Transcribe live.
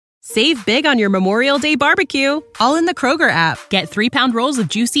Save big on your Memorial Day barbecue, all in the Kroger app. Get 3-pound rolls of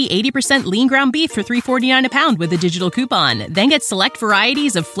juicy 80% lean ground beef for $3.49 a pound with a digital coupon. Then get select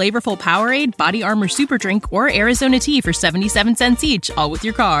varieties of flavorful Powerade, Body Armor Super Drink, or Arizona tea for 77 cents each, all with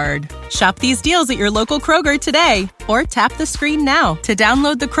your card. Shop these deals at your local Kroger today, or tap the screen now to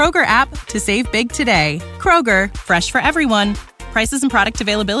download the Kroger app to save big today. Kroger, fresh for everyone. Prices and product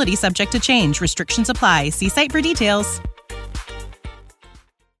availability subject to change. Restrictions apply. See site for details.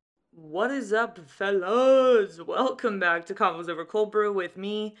 What is up, fellas? Welcome back to Convos Over Cold Brew with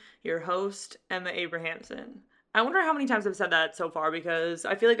me, your host, Emma Abrahamson. I wonder how many times I've said that so far because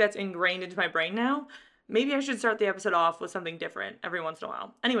I feel like that's ingrained into my brain now. Maybe I should start the episode off with something different every once in a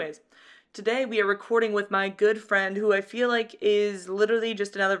while. Anyways, today we are recording with my good friend who I feel like is literally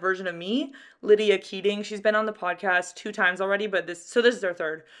just another version of me, Lydia Keating. She's been on the podcast 2 times already, but this is her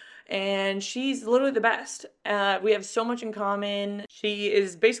third. And she's literally the best. We have so much in common. She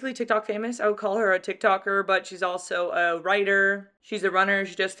is basically TikTok famous. I would call her a TikToker, but she's also a writer. She's a runner.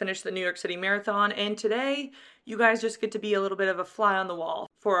 She just finished the New York City Marathon. And today, you guys just get to be a little bit of a fly on the wall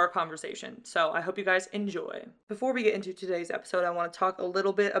for our conversation. So I hope you guys enjoy. Before we get into today's episode, I want to talk a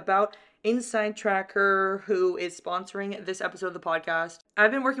little bit about Inside Tracker, who is sponsoring this episode of the podcast.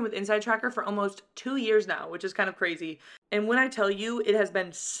 I've been working with Inside Tracker for almost 2 years now, which is kind of crazy. And when I tell you, it has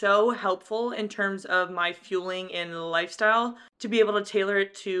been so helpful in terms of my fueling and lifestyle to be able to tailor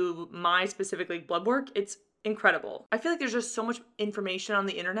it to my specific blood work. It's incredible. I feel like there's just so much information on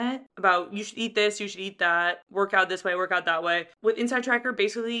the internet about you should eat this, you should eat that, work out this way, work out that way. With Inside Tracker,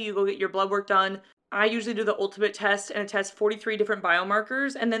 basically you go get your blood work done. I usually do the ultimate test, and it tests 43 different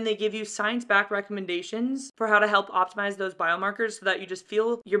biomarkers, and then they give you science-backed recommendations for how to help optimize those biomarkers so that you just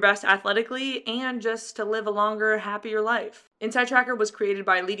feel your best athletically and just to live a longer, happier life. Inside Tracker was created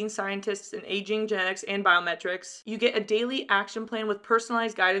by leading scientists in aging, genetics, and biometrics. You get a daily action plan with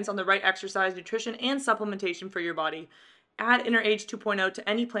personalized guidance on the right exercise, nutrition, and supplementation for your body. Add Inner Age 2.0 to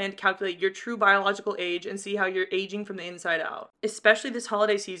any plan to calculate your true biological age and see how you're aging from the inside out. Especially this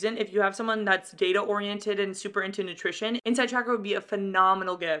holiday season, if you have someone that's data-oriented and super into nutrition, Inside Tracker would be a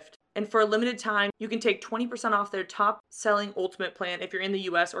phenomenal gift. And for a limited time, you can take 20% off their top-selling Ultimate plan if you're in the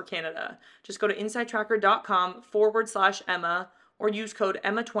US or Canada. Just go to insidetracker.com/Emma or use code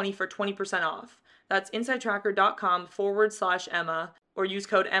Emma20 for 20% off. That's insidetracker.com/Emma or use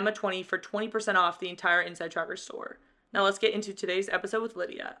code Emma20 for 20% off the entire Inside Tracker store. Now let's get into today's episode with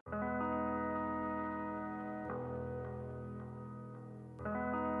Lydia.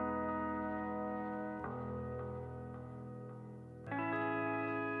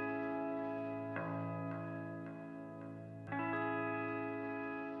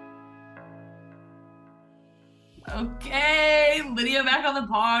 Okay, Lydia back on the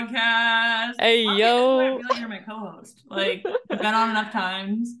podcast. Hey, yo. I feel like you're my co-host. Like, we've been on enough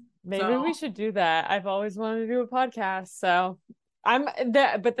times. Maybe we should do that. I've always wanted to do a podcast. So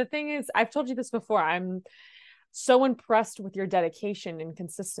but the thing is, I've told you this before. I'm so impressed with your dedication and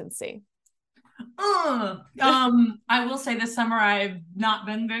consistency. I will say this summer I've not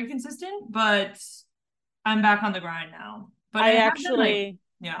been very consistent, but I'm back on the grind now. But I actually,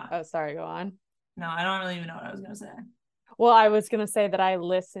 yeah. Oh, sorry, go on. No, I don't really even know what I was going to say. Well, I was going to say that I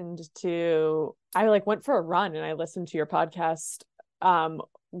went for a run and I listened to your podcast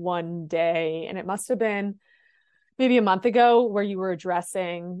one day, and it must have been maybe a month ago, where you were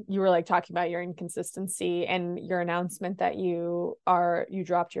talking about your inconsistency and your announcement that you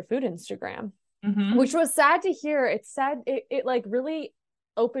dropped your food Instagram, which was sad to hear. It's sad. It like really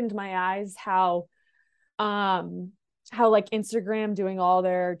opened my eyes how Instagram doing all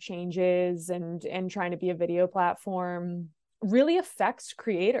their changes and trying to be a video platform really affects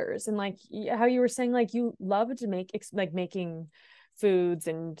creators, and like how you were saying, like you love to making foods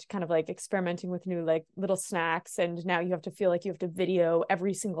and kind of like experimenting with new like little snacks, and now you have to feel like you have to video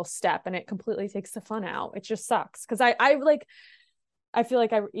every single step, and it completely takes the fun out. It just sucks because I feel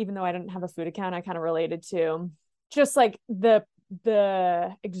like even though I didn't have a food account, I kind of related to just like the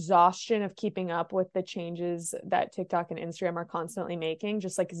exhaustion of keeping up with the changes that TikTok and Instagram are constantly making,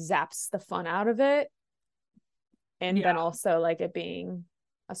 just like zaps the fun out of it. And then also like it being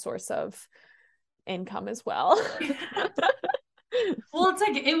a source of income as well. Well, it's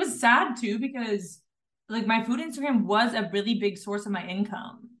like, it was sad too, because like my food Instagram was a really big source of my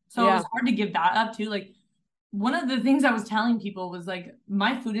income. So it was hard to give that up too. Like one of the things I was telling people was like,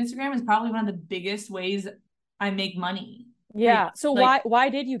 my food Instagram is probably one of the biggest ways I make money. Yeah. So why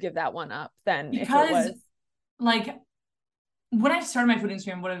did you give that one up then? Because like when I started my food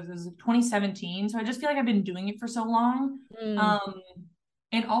Instagram, it was 2017. So I just feel like I've been doing it for so long.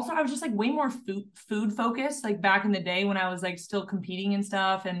 And also I was just like way more food focused, like back in the day when I was like still competing and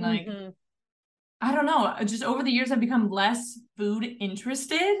stuff. And like, I don't know, just over the years I've become less food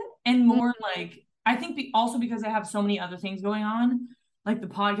interested and more like, I think also because I have so many other things going on, like the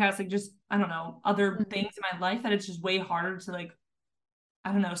podcast, like just, I don't know, other things in my life, that it's just way harder to like,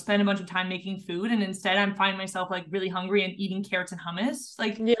 I don't know, spend a bunch of time making food. And instead I'm finding myself like really hungry and eating carrots and hummus,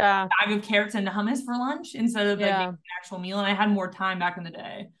 like a bag of carrots and hummus for lunch instead of like making an actual meal. And I had more time back in the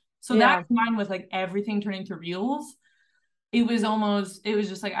day. So that combined with like everything turning to reels, it was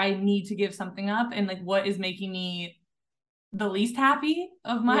just like, I need to give something up. And like, what is making me the least happy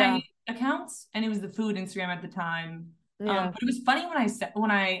of my accounts? And it was the food Instagram at the time. But it was funny when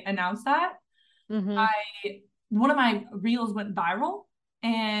I announced that, one of my reels went viral,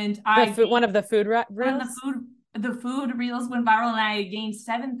 and one of the food reels. The food reels went viral, and I gained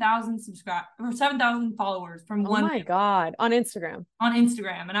 7,000 subscribers or 7,000 followers from one. Oh my God, on Instagram.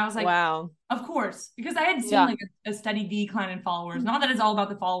 And I was like, wow, of course, because I had seen like a steady decline in followers. Not that it's all about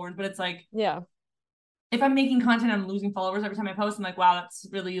the followers, but it's like, if I'm making content, I'm losing followers every time I post. I'm like, wow, that's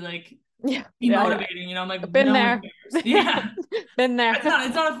really like demotivating. You know, I'm like, been there. Been there.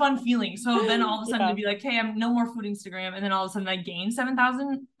 It's not a fun feeling. So then all of a sudden to be like, hey, I'm no more food Instagram, and then all of a sudden I gained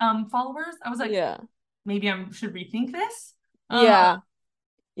 7,000 followers. I was like, maybe I should rethink this. I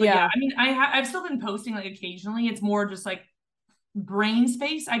mean, I've still been posting like occasionally. It's more just like brain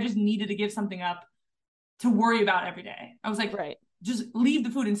space. I just needed to give something up to worry about every day. I was like, just leave the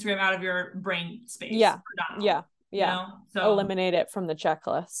food Instagram out of your brain space. You know? So eliminate it from the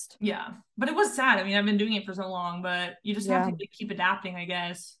checklist. But it was sad. I mean, I've been doing it for so long, but you just have to like, keep adapting, I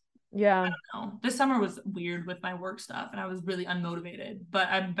guess. I don't know. This summer was weird with my work stuff, and I was really unmotivated. But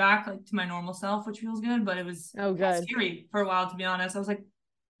I'm back like to my normal self, which feels good. But it was scary for a while, to be honest. I was like,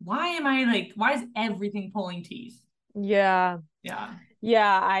 why is everything pulling teeth? I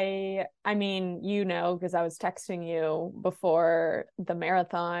mean, you know, because I was texting you before the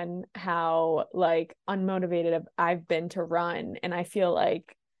marathon how like unmotivated I've been to run, and I feel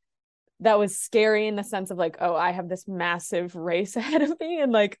like that was scary in the sense of like, oh, I have this massive race ahead of me,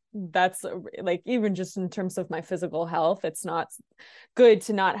 and like that's like, even just in terms of my physical health, it's not good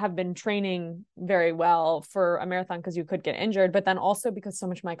to not have been training very well for a marathon because you could get injured. But then also because so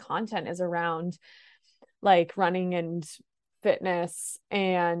much of my content is around like running and fitness,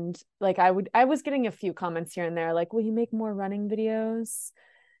 and like I was getting a few comments here and there like, will you make more running videos?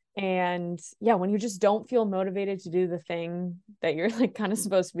 And when you just don't feel motivated to do the thing that you're like kind of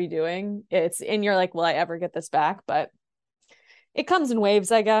supposed to be doing, and you're like, will I ever get this back? But it comes in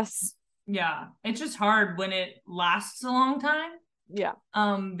waves, I guess. It's just hard when it lasts a long time.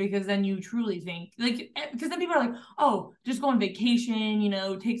 Because then you truly think like, because then people are like, oh, just go on vacation, you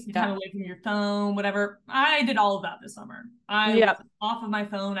know, take some time away from your phone, whatever. I did all of that this summer. I was off of my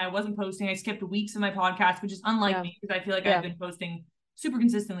phone. I wasn't posting. I skipped weeks of my podcast, which is unlike me, because I feel like I've been posting super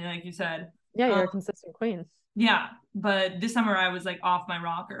consistently, like you said. You're a consistent queen. But this summer I was like off my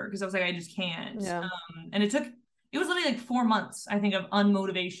rocker because I was like, I just can't. And it was literally like 4 months, I think, of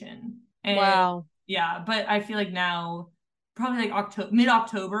unmotivation. And but I feel like now, probably like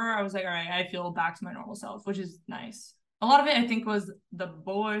mid-October, I was like, all right, I feel back to my normal self, which is nice. A lot of it, I think, was the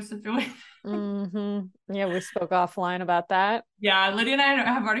boy situation. We spoke offline about that. Lydia and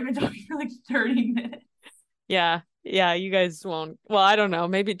I have already been talking for like 30 minutes. You guys won't. Well, I don't know.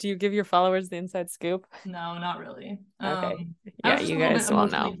 Maybe do you give your followers the inside scoop? No, not really. Okay. You guys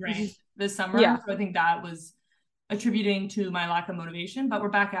won't know. This summer, so I think that was attributing to my lack of motivation. But we're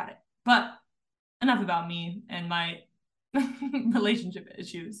back at it. But enough about me and my relationship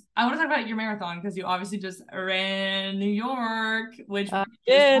issues. I want to talk about your marathon, because you obviously just ran New York, which we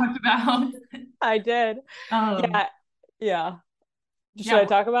just talked about. I did. Should I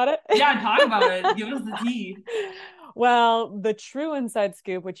talk about it? Talk about it. Give us the tea. Well, the true inside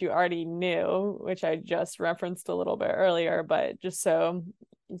scoop, which you already knew, which I just referenced a little bit earlier, but just so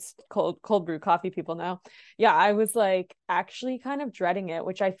it's cold brew coffee people know. I was like actually kind of dreading it,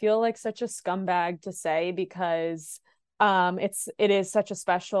 which I feel like such a scumbag to say, because it is such a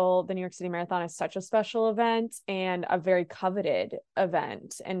special, the New York City Marathon is such a special event and a very coveted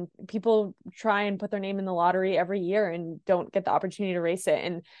event, and people try and put their name in the lottery every year and don't get the opportunity to race it.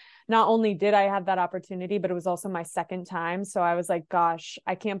 And not only did I have that opportunity, but it was also my second time. So I was like, gosh,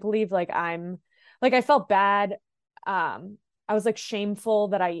 I can't believe I felt bad. I was like shameful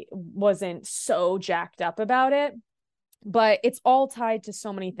that I wasn't so jacked up about it. But it's all tied to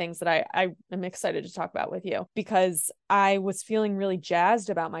so many things that I am excited to talk about with you, because I was feeling really jazzed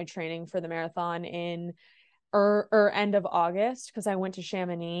about my training for the marathon in or end of August, because I went to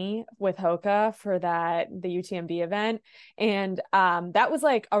Chamonix with Hoka for the UTMB event. And that was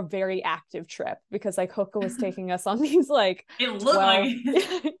like a very active trip, because like Hoka was taking us on these like It looked like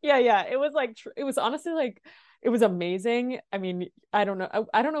it. Yeah. It was like it was honestly like it was amazing. I mean, I don't know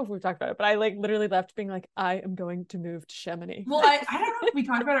if we've talked about it, but I like literally left being like, I am going to move to Chamonix. Well, I don't know if we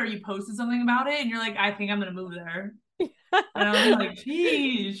talked about it or you posted something about it and you're like, I think I'm gonna move there. And I was like,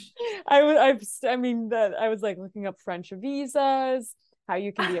 geez. I mean that I was like looking up French visas, how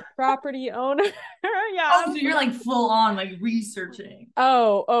you can be a property owner. Yeah. Oh, so you're like full on like researching.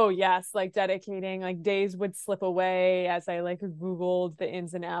 Oh yes, like dedicating, like days would slip away as I like Googled the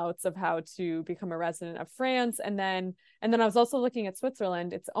ins and outs of how to become a resident of France. And then I was also looking at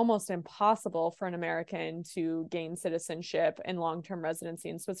Switzerland. It's almost impossible for an American to gain citizenship and long-term residency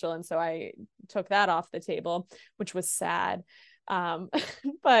in Switzerland. So I took that off the table, which was sad.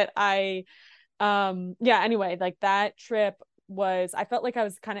 But yeah, anyway, like that trip was, I felt like I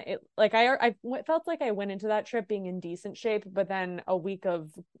was kind of like I felt like I went into that trip being in decent shape, but then a week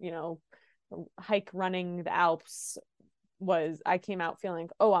of hike running the Alps I came out feeling,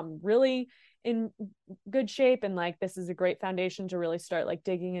 oh, I'm really in good shape, and like this is a great foundation to really start like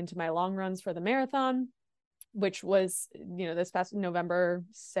digging into my long runs for the marathon, which was this past November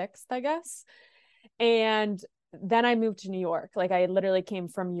 6th, I guess. And then I moved to New York. Like I literally came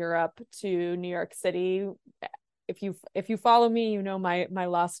from Europe to New York City. If you follow me, my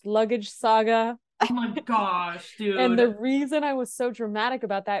lost luggage saga. Oh my gosh, dude. And the reason I was so dramatic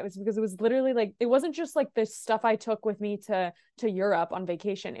about that was because it was literally like, it wasn't just like the stuff I took with me to Europe on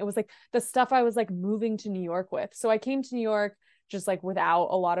vacation. It was like the stuff I was like moving to New York with. So I came to New York just like without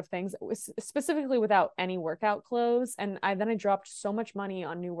a lot of things. It was specifically without any workout clothes. And I dropped so much money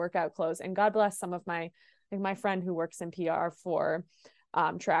on new workout clothes. And God bless some of my friend who works in PR for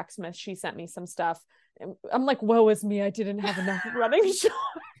Tracksmith. She sent me some stuff. I'm like, woe is me, I didn't have enough running shorts.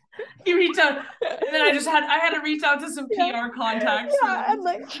 You reached out, and then I had to reach out to some PR contacts. Yeah, and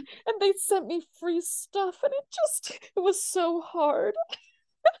they sent me free stuff, and it was so hard.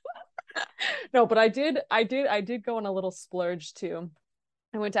 No, but I did go on a little splurge too.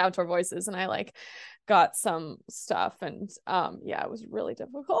 I went to Outdoor Voices and I like got some stuff, and yeah, it was really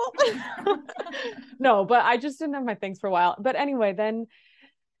difficult. No, but I just didn't have my things for a while. But anyway, then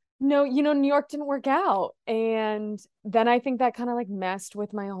no, New York didn't work out. And then I think that kind of like messed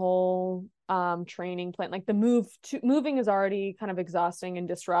with my whole training plan. Like moving is already kind of exhausting and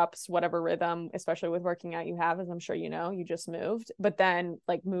disrupts whatever rhythm, especially with working out, you have, as I'm sure you just moved. But then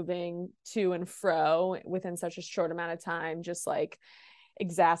like moving to and fro within such a short amount of time just like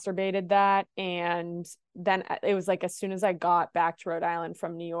exacerbated that. And then it was like as soon as I got back to Rhode Island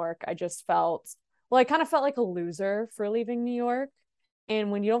from New York, I kind of felt like a loser for leaving New York. And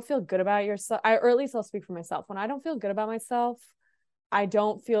when you don't feel good about yourself, or at least I'll speak for myself, when I don't feel good about myself, I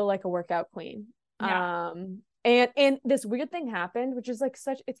don't feel like a workout queen. Yeah. And this weird thing happened, which is like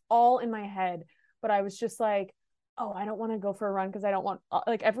it's all in my head, but I was just like, oh, I don't want to go for a run because I don't want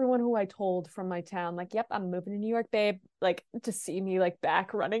like everyone who I told from my town, like, yep, I'm moving to New York, babe, like to see me like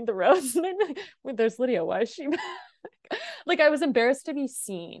back running the roads. And I'm like, well, there's Lydia, why is she back? Like I was embarrassed to be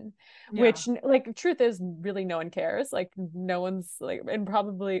seen, which like truth is really no one cares. Like no one's like, and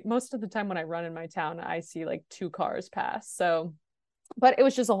probably most of the time when I run in my town, I see like 2 cars pass. So, but it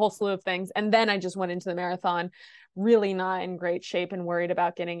was just a whole slew of things. And then I just went into the marathon really not in great shape and worried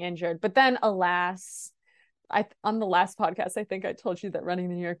about getting injured. But then alas, on the last podcast, I think I told you that running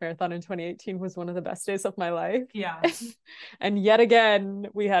the New York Marathon in 2018 was one of the best days of my life. Yeah. And yet again,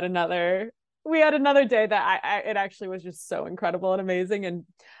 we had another day that it actually was just so incredible and amazing and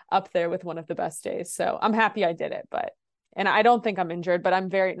up there with one of the best days. So I'm happy I did it, and I don't think I'm injured, but I'm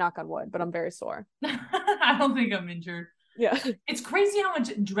very, knock on wood, but I'm very sore. I don't think I'm injured. Yeah. It's crazy how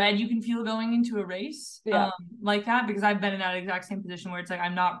much dread you can feel going into a race like that, because I've been in that exact same position where it's like,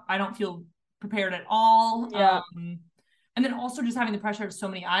 I don't feel prepared at all. Yeah. And then also just having the pressure of so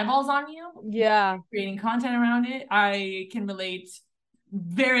many eyeballs on you. Yeah. Creating content around it. I can relate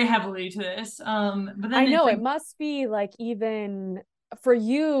very heavily to this. But then I know it must be like, even for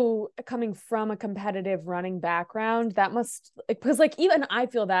you coming from a competitive running background, that must, because like even I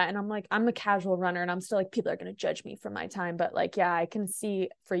feel that, and I'm like, I'm a casual runner and I'm still like, people are going to judge me for my time, but like, yeah, I can see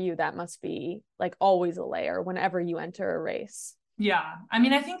for you that must be like always a layer whenever you enter a race. Yeah, I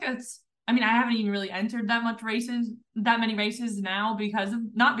mean, I think I haven't even really entered that many races now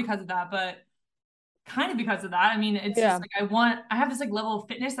not because of that, but kind of because of that. I mean, it's just like I have this like level of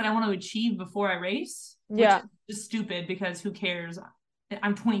fitness that I want to achieve before I race. Which is just stupid because who cares?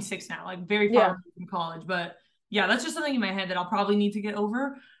 I'm 26 now, like very far from college, but yeah, that's just something in my head that I'll probably need to get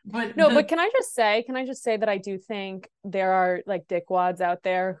over. But No, but can I just say that I do think there are like dickwads out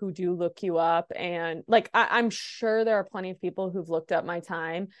there who do look you up, and like I'm sure there are plenty of people who've looked up my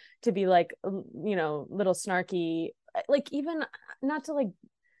time to be like, little snarky, like, even not to like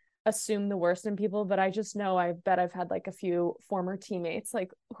assume the worst in people, but I just know, I bet I've had like a few former teammates like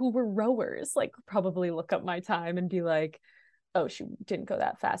who were rowers like probably look up my time and be like, oh, she didn't go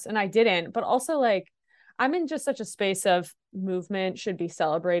that fast, and I didn't. But also, like, I'm in just such a space of movement should be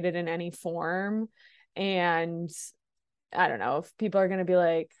celebrated in any form. And I don't know if people are going to be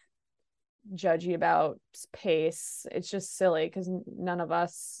like judgy about pace. It's just silly because none of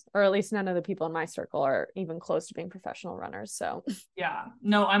us, or at least none of the people in my circle, are even close to being professional runners. So yeah,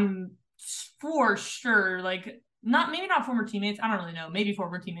 no, I'm for sure like maybe not former teammates. I don't really know. Maybe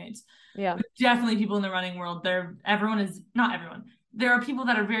former teammates. yeah, But definitely people in the running world. Everyone is not everyone. There are people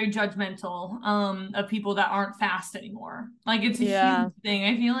that are very judgmental of people that aren't fast anymore. Like it's a yeah. huge thing.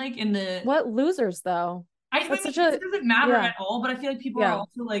 I feel like in the What losers though? I That's mean such it a doesn't matter yeah, at all, but I feel like people are yeah,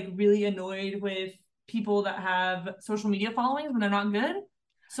 also like really annoyed with people that have social media followings when they're not good.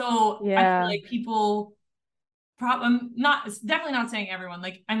 So I feel yeah, like people I'm not, it's definitely not saying everyone.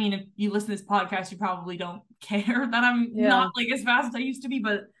 Like, I mean, if you listen to this podcast, you probably don't care that I'm not yeah. like as fast as I used to be,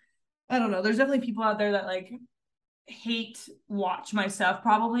 but I don't know. There's definitely people out there that like hate watch my stuff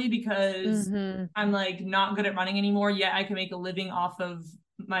probably because Mm-hmm. I'm like not good at running anymore, yet I can make a living off of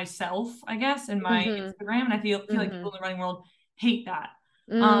myself, I guess, and my Mm-hmm. Instagram. And I feel like Mm-hmm. people in the running world hate that.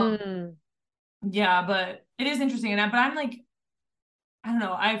 Mm. Yeah, but it is interesting. But I'm like, I don't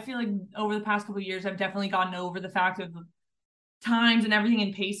know. I feel like over the past couple of years, I've definitely gotten over the fact of times and everything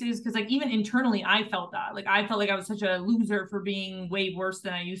in paces because like even internally I felt that like I felt like I was such a loser for being way worse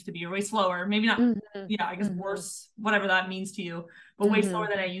than I used to be, or way slower, maybe not, Mm-hmm. yeah, I guess Mm-hmm. worse, whatever that means to you, but way Mm-hmm. slower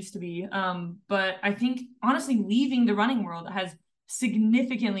than I used to be. But I think honestly leaving the running world has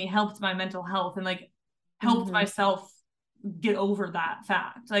significantly helped my mental health and like helped Mm-hmm. myself get over that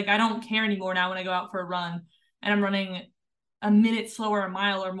fact. Like I don't care anymore now when I go out for a run and I'm running a minute slower a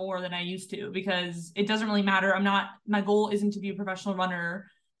mile or more than I used to because it doesn't really matter. My goal isn't to be a professional runner.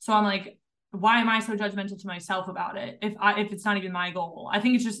 So I'm like, why am I so judgmental to myself about it if it's not even my goal? I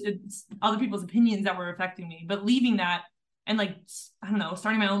think it's other people's opinions that were affecting me. But leaving that and like I don't know,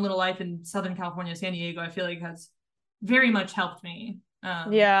 starting my own little life in Southern California, San Diego, I feel like has very much helped me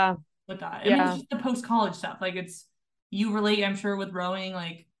Yeah, with that. I mean, it's yeah. just the post college stuff. Like you relate, I'm sure, with rowing.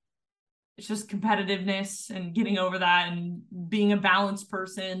 Like it's just competitiveness and getting over that and being a balanced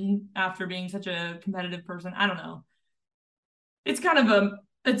person after being such a competitive person. I don't know. It's kind of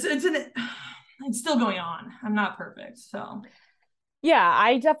it's still going on. I'm not perfect, so Yeah,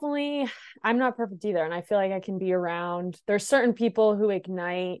 I'm not perfect either. And I feel like I can be around, there's certain people who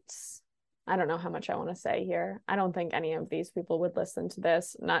ignite. I don't know how much I want to say here. I don't think any of these people would listen to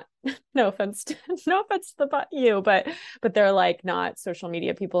this. Not, no offense to, no offense to you, but they're like not social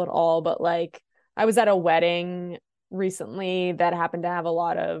media people at all. But like, I was at a wedding recently that happened to have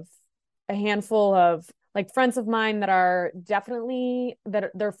a handful of like friends of mine that are definitely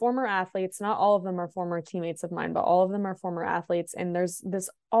that they're former athletes. Not all of them are former teammates of mine, but all of them are former athletes. And there's this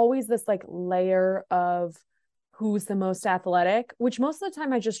always this like layer of who's the most athletic, which most of the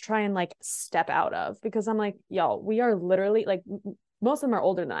time I just try and like step out of because I'm like, y'all, we are literally like most of them are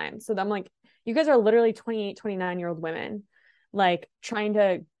older than I am. So I'm like, you guys are literally 28, 29-year-old women, like trying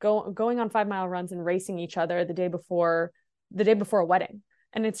to going on 5 mile runs and racing each other the day before a wedding.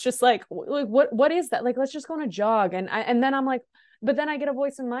 And it's just like what is that? Like, let's just go on a jog. And then I'm like, but then I get a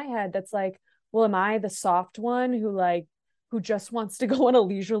voice in my head that's like, well, am I the soft one who just wants to go on a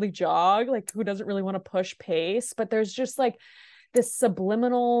leisurely jog, like who doesn't really want to push pace? But there's just like this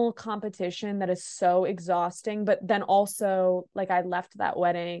subliminal competition that is so exhausting. But then also, like, I left that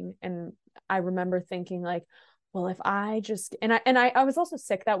wedding and I remember thinking like, well, if I just I was also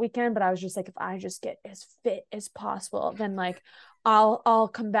sick that weekend, but I was just like, if I just get as fit as possible, then like I'll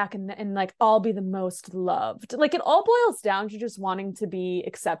come back and like I'll be the most loved. Like it all boils down to just wanting to be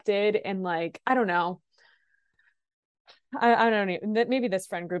accepted. And like, I don't know. I don't know. Maybe this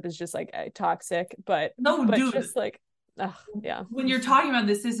friend group is just like toxic, no, but dude. just like, yeah, When you're talking about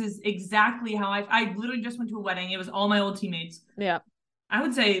this is exactly how I literally just went to a wedding. It was all my old teammates. yeah, I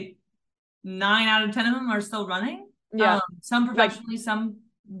would say 9 out of 10 of them are still running. yeah, Some like, professionally,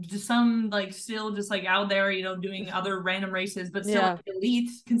 some like still just like out there, doing other random races, but still like yeah, elite,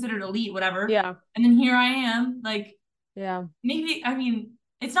 considered elite, whatever. yeah, And then here I am, like yeah, maybe I mean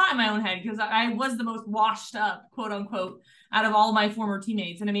it's not in my own head because I was the most washed up, quote unquote, out of all my former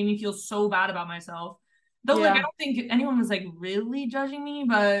teammates, and it made me feel so bad about myself. Though, like I yeah. don't think anyone was like really judging me,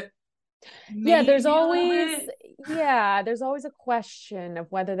 but Yeah, there's maybe a little always, bit. yeah, there's always a question of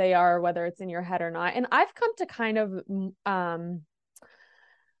whether they are, whether it's in your head or not. And I've come to kind of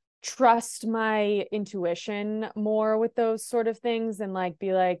trust my intuition more with those sort of things and like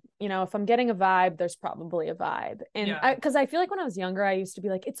be like, if I'm getting a vibe, there's probably a vibe. And Yeah. because I feel like when I was younger, I used to be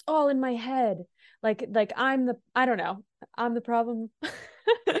like, it's all in my head. Like I don't know, I'm the problem.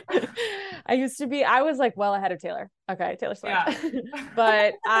 I was like well ahead of Taylor. Okay, Taylor Swift. Yeah.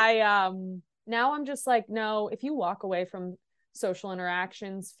 But now I'm just like, no, if you walk away from social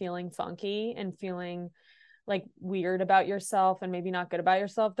interactions feeling funky and feeling like weird about yourself and maybe not good about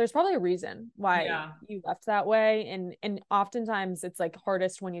yourself, there's probably a reason why Yeah. you left that way. And oftentimes it's like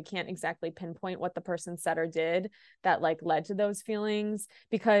hardest when you can't exactly pinpoint what the person said or did that like led to those feelings,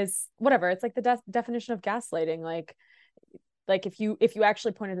 because whatever, it's like the definition of gaslighting. Like if you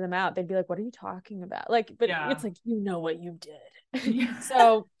actually pointed them out, they'd be like, what are you talking about? Like, but Yeah. it's like, what you did. Yeah.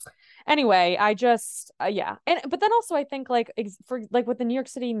 So anyway, I just yeah. And but then also I think like for like with the New York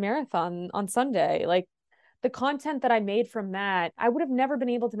City Marathon on Sunday, like the content that I made from that, I would have never been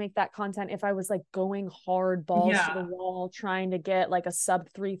able to make that content if I was like going hard balls to the Yeah. wall, trying to get like a sub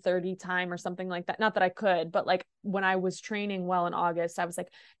 3:30 time or something like that. Not that I could, but like when I was training well in August, I was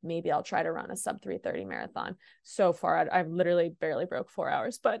like, maybe I'll try to run a sub 3:30 marathon. So far, I've literally barely broke 4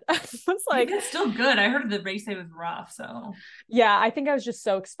 hours, but I was like, That's still good. I heard the race day was rough. So yeah, I think I was just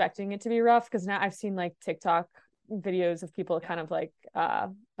so expecting it to be rough because now I've seen like TikTok videos of people yeah. kind of like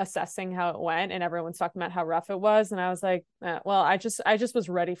assessing how it went, and everyone's talking about how rough it was, and I was like, well, I just was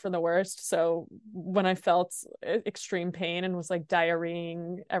ready for the worst. So when I felt extreme pain and was like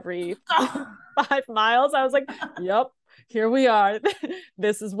diarrheaing every 5 miles, I was like, yep, here we are.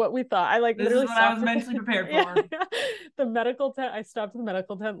 This is what we thought. I like This is literally what I stopped was mentally prepared yeah, for. the medical tent. I stopped at the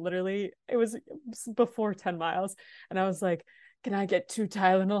medical tent, literally it was before 10 miles, and I was like, can I get 2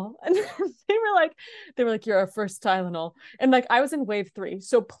 Tylenol? And they were like, you're our first Tylenol. And like, I was in wave 3,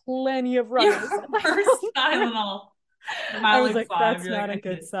 so plenty of Your runners. first Tylenol. I Mile was like like, 5. that's You're like, not I a need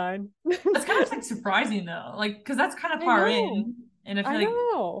good it. sign. That's kind of like surprising though. Like, because that's kind of I far know. in. And I feel I like,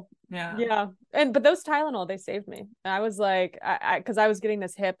 know. yeah. Yeah. But those Tylenol, they saved me. I was like, because I was getting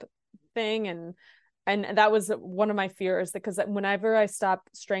this hip thing, and that was one of my fears, because whenever I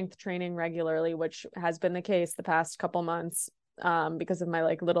stopped strength training regularly, which has been the case the past couple months, because of my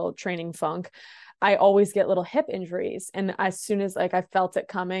like little training funk, I always get little hip injuries. And as soon as like I felt it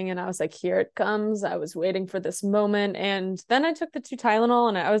coming and I was like, here it comes, I was waiting for this moment. And then I took the 2 Tylenol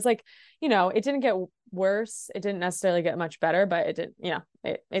and I was like, it didn't get worse. It didn't necessarily get much better, but it did,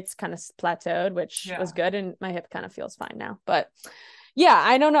 it's kind of plateaued, which Yeah. was good. And my hip kind of feels fine now. But yeah,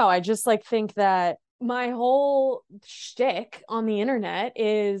 I don't know. I just like think that my whole shtick on the internet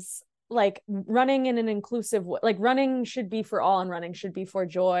is like running in an inclusive way. Like running should be for all, and running should be for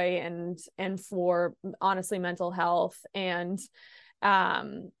joy and for honestly mental health. And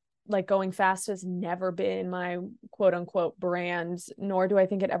like going fast has never been my quote unquote brand, nor do I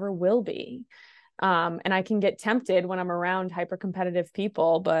think it ever will be. And I can get tempted when I'm around hyper competitive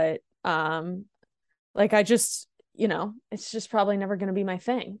people, but like I just, it's just probably never going to be my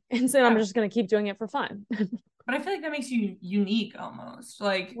thing. And so I'm Yeah. just going to keep doing it for fun. But I feel like that makes you unique almost.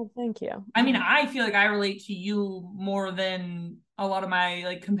 Like, Well, thank you. I mean, I feel like I relate to you more than a lot of my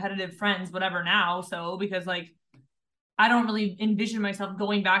like competitive friends, whatever now. So, because like, I don't really envision myself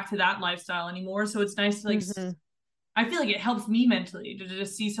going back to that lifestyle anymore. So it's nice to like, I feel like it helps me mentally to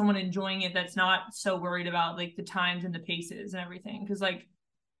just see someone enjoying it that's not so worried about like the times and the paces and everything. Cause like,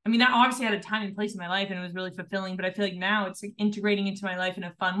 I mean, that obviously had a time and place in my life and it was really fulfilling, but I feel like now it's like integrating into my life in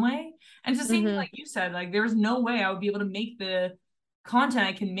a fun way. And it's the same thing like you said, like there was no way I would be able to make the content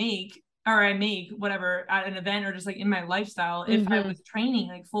I can make or I make whatever at an event or just like in my lifestyle if I was training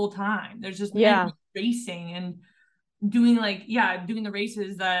like full time. There's just and racing and doing like, doing the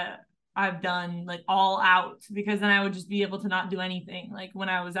races that I've done like all out, because then I would just be able to not do anything like when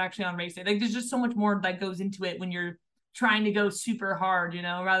I was actually on race day. Like there's just so much more that goes into it when you're trying to go super hard,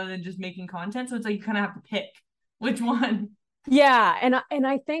 rather than just making content. So it's like you kind of have to pick which one. Yeah. And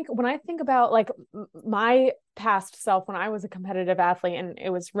I think when I think about like my past self, when I was a competitive athlete and it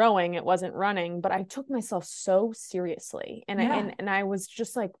was rowing, it wasn't running, but I took myself so seriously. And I was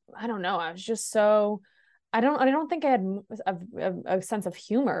just like, I don't know. I was just so, I don't think I had a sense of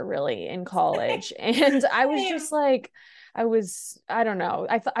humor really in college. And I was just like, I don't know.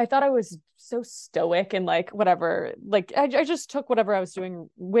 I thought I was so stoic and like, whatever, like, I just took whatever I was doing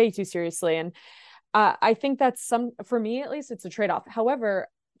way too seriously. And I think that's for me, at least it's a trade-off. However,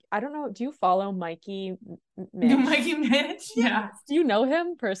 I don't know. Do you follow Mikey Mitch? Mikey Mitch? Yeah. Do you know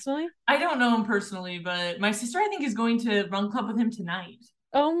him personally? I don't know him personally, but my sister, I think, is going to run club with him tonight.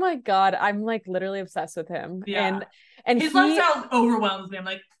 Oh my God. I'm like literally obsessed with him. Yeah. And His lifestyle overwhelms me. I'm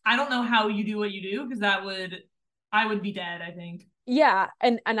like, I don't know how you do what you do because I would be dead, I think. yeah.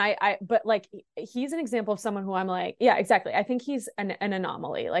 And but like, he's an example of someone who I'm like, yeah, exactly. I think he's an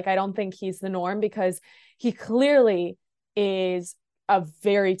anomaly. Like, I don't think he's the norm because he clearly is a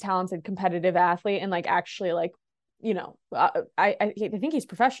very talented competitive athlete and like actually like, I think he's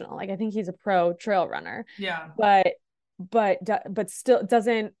professional. Like, I think he's a pro trail runner, Yeah. but but still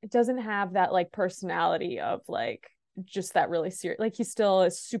doesn't have that like personality of like just that really serious, like he still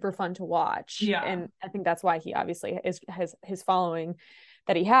is super fun to watch. Yeah. And I think that's why he obviously has his following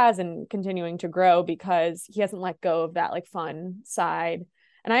that he has and continuing to grow because he hasn't let go of that like fun side.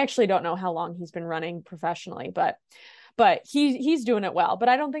 And I actually don't know how long he's been running professionally, but he's doing it well. But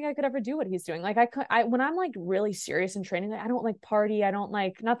I don't think I could ever do what he's doing. Like I when I'm like really serious in training, like I don't like party. I don't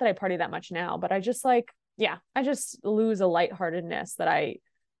like, not that I party that much now, but I just like, yeah, I just lose a lightheartedness that I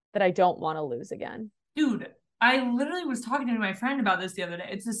don't want to lose again. Dude, I literally was talking to my friend about this the other day.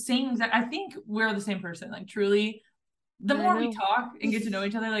 It's the same exact, I think we're the same person. Like truly, the I more we know. talk and get to know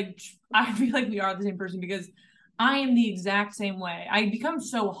each other, like I feel like we are the same person because I am the exact same way. I become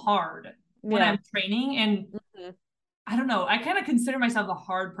so hard when Yeah. I'm training and Mhm. I don't know. I kind of consider myself a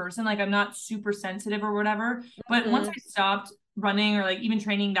hard person. Like I'm not super sensitive or whatever. But once Mhm. I stopped running or like even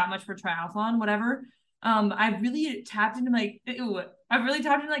training that much for triathlon, whatever, I've really tapped into like I've really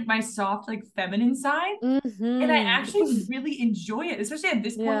tapped into like my soft, like feminine side. And I Mhm. actually really enjoy it, especially at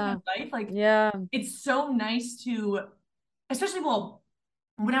this point in Yeah. my life. Like Yeah. it's so nice to, especially well,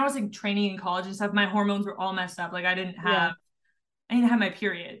 when I was like training in college and stuff, my hormones were all messed up. Like Yeah. I didn't have my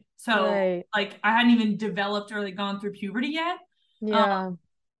period. So Right. like I hadn't even developed or like gone through puberty yet. Um, Yeah.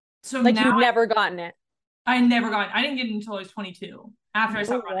 so Like now you'd never gotten it. I didn't get it until I was 22 after I No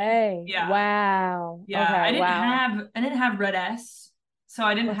stopped running. way. Yeah. Wow. Yeah. Okay. Wow. I didn't have red S. So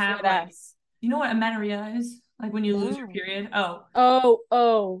I didn't What's have red like, S? you know what amenorrhea is? Like when you lose your No. period. Oh,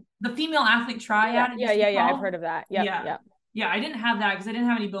 Oh. the female athlete Yeah. triad, it Yeah. used to be Yeah. Yeah. I've called. heard of that. Yep. Yeah. Yep. Yeah, I didn't have that because I didn't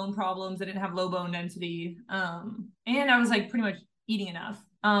have any bone problems. I didn't have low bone density. And I was like pretty much eating enough.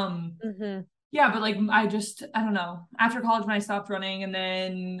 Mm-hmm. Yeah, but like I don't know. After college when I stopped running and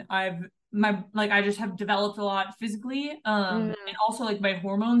then I just have developed a lot physically. Mm-hmm. And also like my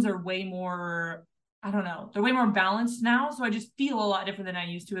hormones are way more, I don't know, they're way more balanced now. So I just feel a lot different than I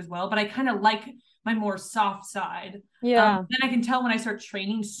used to as well. But I kind of like my more soft side. Yeah. Then I can tell when I start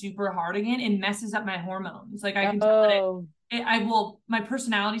training super hard again, it messes up my hormones. Like I can tell that Oh. my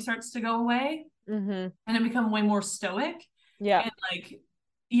personality starts to go away Mm-hmm. and I become way more stoic. Yeah. And like,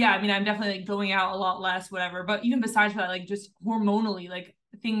 yeah, I mean, I'm definitely like going out a lot less, whatever. But even besides that, like just hormonally, like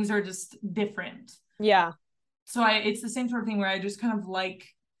things are just different. Yeah. So it's the same sort of thing where I just kind of like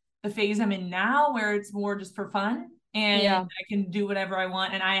the phase I'm in now, where it's more just for fun and Yeah. I can do whatever I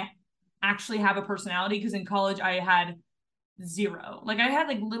want. And I actually have a personality because in college I had zero. Like I had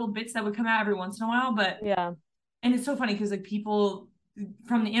like little bits that would come out every once in a while, but Yeah. and it's so funny because like people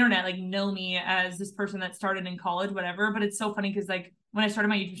from the internet like know me as this person that started in college, whatever. But it's so funny because like when I started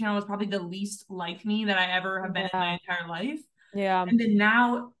my YouTube channel, it was probably the least like me that I ever have been in my Yeah. entire life. Yeah. And then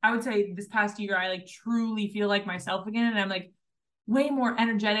now I would say this past year, I like truly feel like myself again. And I'm like way more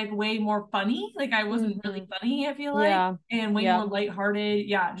energetic, way more funny. Like I wasn't really Mm-hmm. funny, I feel like, Yeah. and way Yeah. more lighthearted.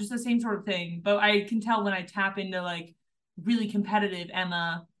 Yeah, just the same sort of thing. But I can tell when I tap into like really competitive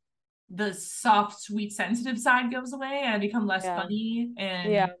Emma, the soft, sweet, sensitive side goes away and I become less Yeah. funny. Yeah.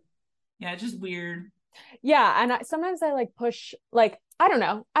 And yeah, it's just weird. Yeah. And sometimes I like push, like, I don't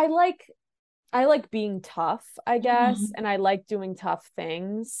know. I like being tough, I guess, Mm-hmm. and I like doing tough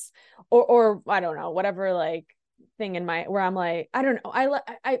things, or I don't know, whatever like thing in my where I'm like, I don't know,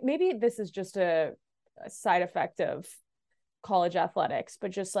 I maybe this is just a side effect of college athletics,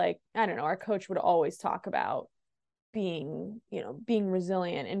 but just like I don't know, our coach would always talk about being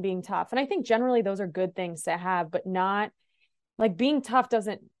resilient and being tough, and I think generally those are good things to have, but not like being tough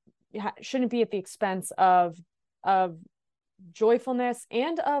doesn't shouldn't be at the expense of joyfulness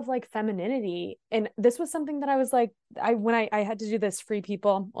and of like femininity. And this was something that I was like, I had to do this free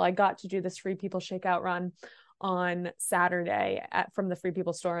people, well, I got to do this free people shakeout run on Saturday from the Free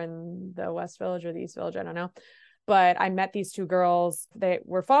People store in the West Village or the East Village, I don't know. But I met these two girls, they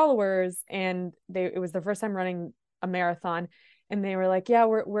were followers, and it was their first time running a marathon, and they were like, yeah,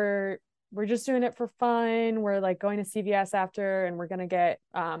 we're just doing it for fun. We're like going to CVS after, and we're gonna get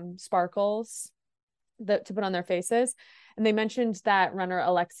sparkles to put on their faces. And they mentioned that runner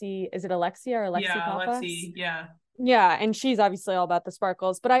Alexi, is it Alexia or Alexi Yeah, Pappas? Lexi. Yeah. Yeah, and she's obviously all about the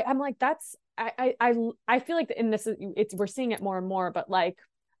sparkles. But I'm like, that's I feel like in this we're seeing it more and more, but like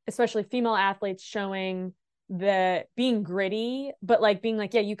especially female athletes showing the being gritty, but like being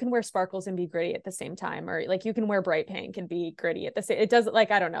like, yeah, you can wear sparkles and be gritty at the same time, or like you can wear bright pink and be gritty at the same. It doesn't, like,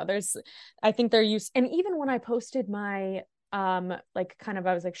 I don't know. I think they're used. And even when I posted my like kind of,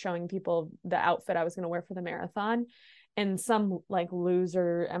 I was like showing people the outfit I was going to wear for the marathon, and some like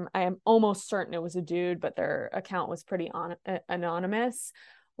loser, I am almost certain it was a dude, but their account was pretty anonymous,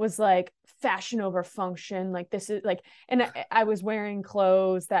 was like, fashion over function, like this is like, and I was wearing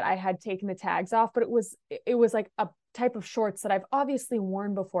clothes that I had taken the tags off, but it was like a type of shorts that I've obviously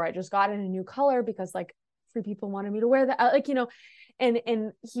worn before. I just got in a new color because like 3 people wanted me to wear that, like, you know.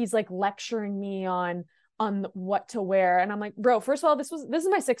 And he's like lecturing me on what to wear, and I'm like, bro, first of all, this is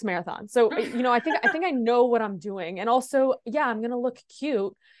my 6th marathon, so you know, I think I know what I'm doing, and also, yeah, I'm gonna look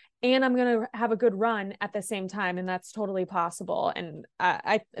cute and I'm gonna have a good run at the same time, and that's totally possible. And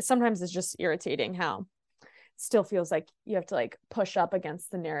I sometimes it's just irritating how it still feels like you have to like push up against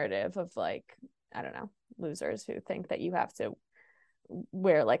the narrative of like, I don't know, losers who think that you have to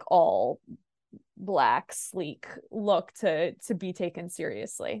wear like all black sleek look to be taken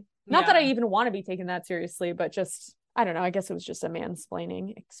seriously. Not that I even want to be taken that seriously, but just, I don't know, I guess it was just a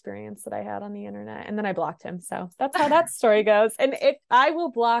mansplaining experience that I had on the internet, and then I blocked him. So that's how that story goes. And if I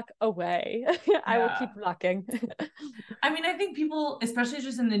will block away, I will keep blocking. I mean, I think people, especially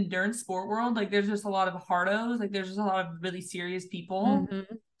just in the endurance sport world, like there's just a lot of hardos, like there's just a lot of really serious people.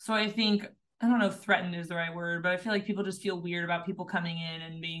 Mm-hmm. So I think, I don't know if threatened is the right word, but I feel like people just feel weird about people coming in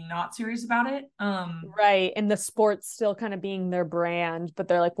and being not serious about it. Right. And the sport's still kind of being their brand, but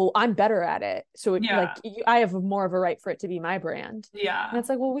they're like, well, I'm better at it. So like I have more of a right for it to be my brand. Yeah. And it's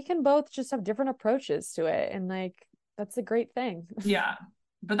like, well, we can both just have different approaches to it. And like, that's a great thing. Yeah.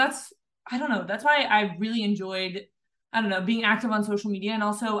 But I don't know. That's why I really enjoyed, I don't know, being active on social media. And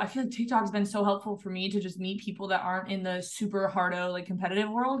also I feel like TikTok's been so helpful for me to just meet people that aren't in the super hardo, like competitive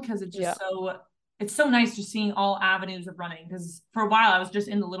world. Cause it's just it's so nice just seeing all avenues of running. Cause for a while I was just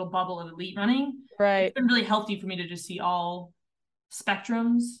in the little bubble of elite running. Right. It's been really healthy for me to just see all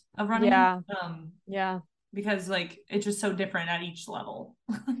spectrums of running. Yeah. Because like, it's just so different at each level.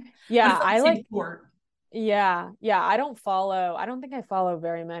 Yeah. I like sport. Yeah. I don't think I follow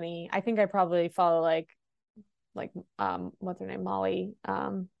very many. I think I probably follow like what's her name? Molly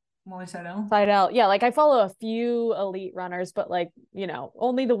Seidel. Yeah, like I follow a few elite runners, but like, you know,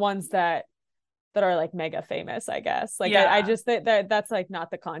 only the ones that are like mega famous, I guess. Like I just that's like not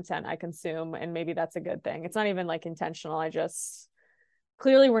the content I consume, and maybe that's a good thing. It's not even like intentional. I just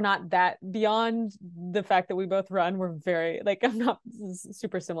clearly we're not that, beyond the fact that we both run, we're very like, I'm not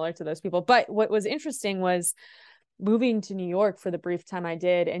super similar to those people. But what was interesting was moving to New York for the brief time I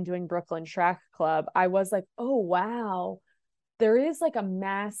did and doing Brooklyn Track Club. I was like, oh wow, there is like a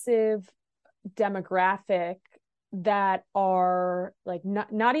massive demographic that are like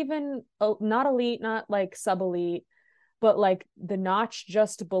not even not elite, not like sub elite, but like the notch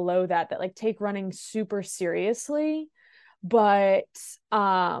just below that like take running super seriously, but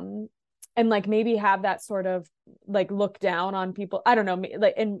and like maybe have that sort of like look down on people, I don't know,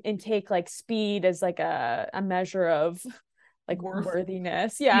 like and take like speed as like a measure of like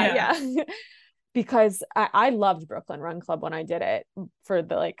worthiness. Yeah. Because I loved Brooklyn Run Club when I did it for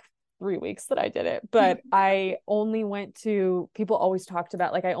the like 3 weeks that I did it, but I only went to, people always talked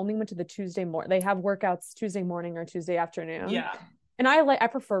about like, I only went to the Tuesday morning. They have workouts Tuesday morning or Tuesday afternoon. Yeah. And I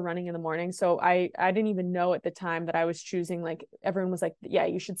prefer running in the morning. So I didn't even know at the time that I was choosing, like everyone was like, yeah,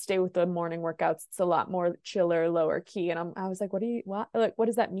 you should stay with the morning workouts. It's a lot more chiller, lower key. And I was like, what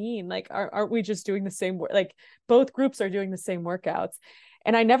does that mean? Like, aren't we just doing the same work? Like both groups are doing the same workouts.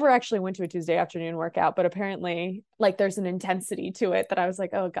 And I never actually went to a Tuesday afternoon workout, but apparently like there's an intensity to it that I was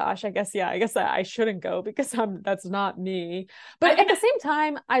like, oh gosh, I guess I shouldn't go because that's not me. But at the same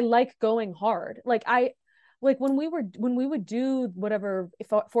time, I like going hard. Like when we would do whatever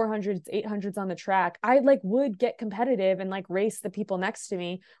 400s, 800s on the track, I like would get competitive and like race the people next to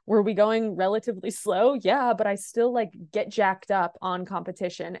me. Were we going relatively slow? Yeah, but I still like get jacked up on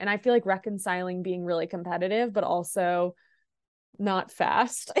competition. And I feel like reconciling being really competitive, but also not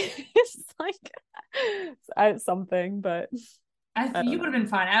fast. It's like something, but you would have been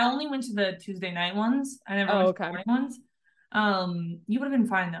fine. I only went to the Tuesday night ones. I never went to the morning ones. You would have been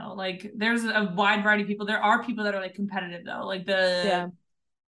fine though. Like there's a wide variety of people. There are people that are like competitive though. Like the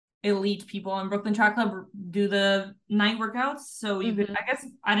elite people in Brooklyn Track Club do the night workouts. So you could, I guess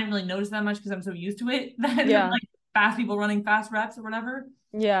I didn't really notice that much because I'm so used to it that like fast people running fast reps or whatever.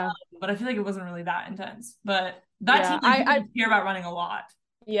 Yeah. But I feel like it wasn't really that intense. But that team, like, I care about running a lot.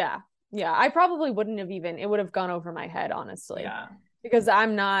 Yeah. I probably wouldn't have it would have gone over my head, honestly. Yeah. Because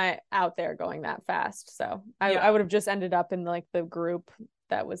I'm not out there going that fast. So I would have just ended up in like the group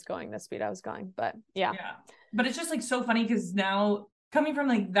that was going the speed I was going. But yeah. But it's just like so funny because now coming from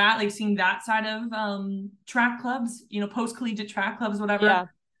like that, like seeing that side of track clubs, you know, post-collegiate track clubs, whatever, Yeah.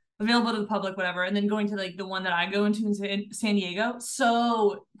 available to the public, whatever, and then going to like the one that I go into in San Diego,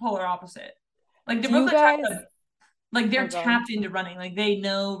 so polar opposite. Like the Do you Brooklyn Track guys Club, like they're go ahead. tapped into running, like they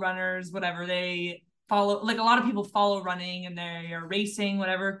know runners, whatever, they follow, like a lot of people follow running and they are racing,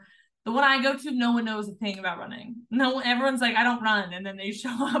 whatever. The one I go to, no one knows a thing about running. No, everyone's like, I don't run, and then they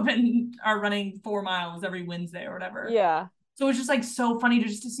show up and are running 4 miles every Wednesday or whatever. Yeah. So it's just like so funny to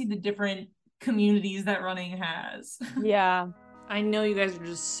see the different communities that running has. Yeah. I know you guys are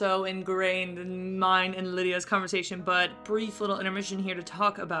just so ingrained in mine and Lydia's conversation, but brief little intermission here to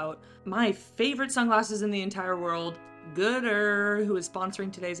talk about my favorite sunglasses in the entire world, Gooder, who is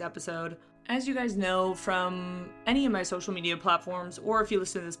sponsoring today's episode. As you guys know from any of my social media platforms, or if you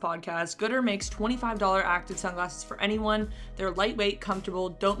listen to this podcast, Gooder makes $25 active sunglasses for anyone. They're lightweight, comfortable,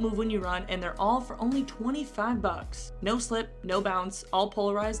 don't move when you run, and they're all for only $25. No slip, no bounce, all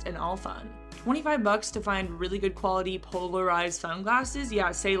polarized and all fun. $25 to find really good quality polarized sunglasses?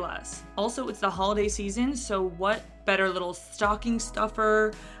 Yeah, say less. Also, it's the holiday season, so what better little stocking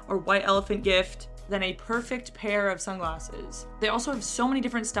stuffer or white elephant gift than a perfect pair of sunglasses. They also have so many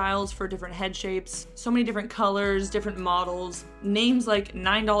different styles for different head shapes, so many different colors, different models, names like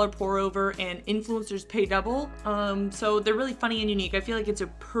 $9 pour over and influencers pay double. So they're really funny and unique. I feel like it's a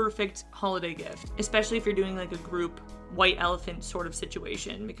perfect holiday gift, especially if you're doing like a group white elephant sort of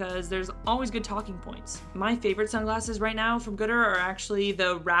situation, because there's always good talking points. My favorite sunglasses right now from Gooder are actually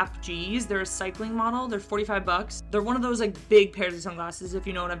the Wrap G's. They're a cycling model. They're $45. They're one of those like big pairs of sunglasses, if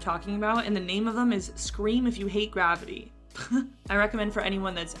you know what I'm talking about, and the name of them is Scream If You Hate Gravity. I recommend for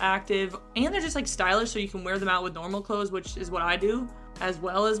anyone that's active, and they're just like stylish, so you can wear them out with normal clothes, which is what I do, as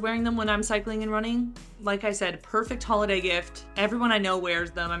well as wearing them when I'm cycling and running. Like I said, perfect holiday gift. Everyone I know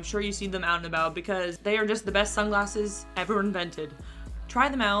wears them. I'm sure you see them out and about because they are just the best sunglasses ever invented. Try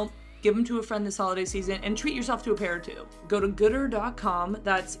them out, give them to a friend this holiday season, and treat yourself to a pair or two. Go to gooder.com,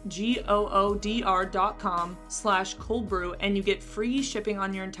 that's GOODR.com/coldbrew, and you get free shipping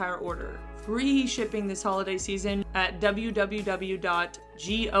on your entire order. Free shipping this holiday season at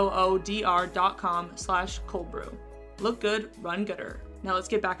www.goodr.com/coldbrew. Look good, run Gooder. Now let's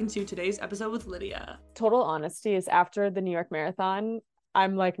get back into today's episode with Lydia. Total honesty is after the New York Marathon,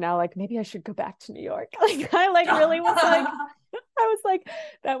 I'm like now like maybe I should go back to New York. Like I like really was like I was like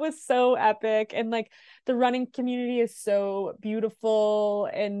that was so epic, and like the running community is so beautiful,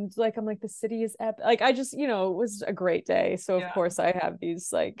 and like I'm like the city is epic. Like I just, you know, it was a great day. So of course I have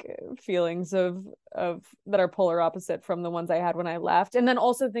these like feelings of that are polar opposite from the ones I had when I left, and then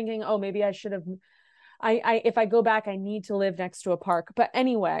also thinking, oh, maybe I should have if I go back, I need to live next to a park. But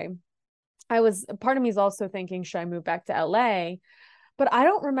anyway, part of me is also thinking, should I move back to LA? But I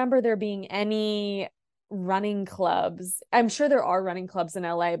don't remember there being any running clubs. I'm sure there are running clubs in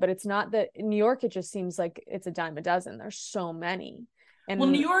LA, but it's not that in New York, it just seems like it's a dime a dozen. There's so many. And well,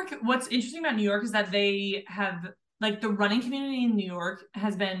 New York, what's interesting about New York is that they have like the running community in New York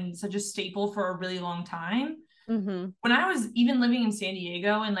has been such a staple for a really long time. Mm-hmm. When I was even living in San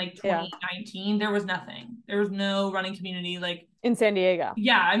Diego in like 2019, there was nothing. There was no running community like in San Diego.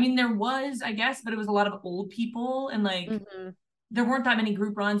 Yeah, I mean there was, I guess, but it was a lot of old people, and like there weren't that many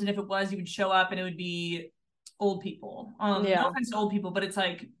group runs, and if it was, you would show up and it would be old people. No offense to old people, but it's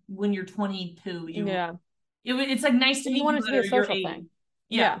like when you're 22, it's like nice to meet people that are your age. Thing.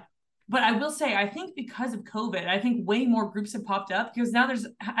 Yeah. But I will say, I think because of COVID, I think way more groups have popped up, because now there's,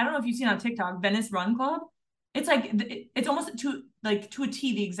 I don't know if you've seen on TikTok, Venice Run Club. It's like, it's almost to a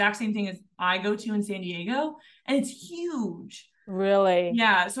T, the exact same thing as I go to in San Diego. And it's huge. Really?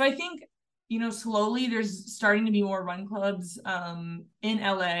 Yeah. So I think, you know, slowly there's starting to be more run clubs in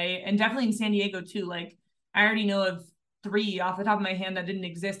LA, and definitely in San Diego too. Like I already know of 3 off the top of my hand that didn't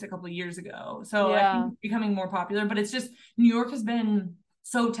exist a couple of years ago. So I think it's becoming more popular, but it's just, New York has been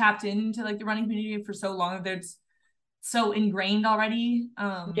so tapped into like the running community for so long that it's so ingrained already.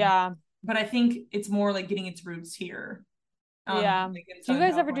 But I think it's more like getting its roots here. Do you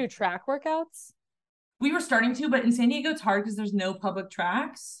guys ever do track workouts? We were starting to, but in San Diego, it's hard because there's no public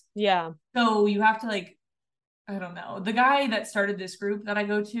tracks. Yeah. So you have to like, I don't know. The guy that started this group that I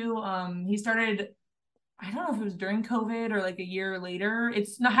go to, he started, I don't know if it was during COVID or like a year later.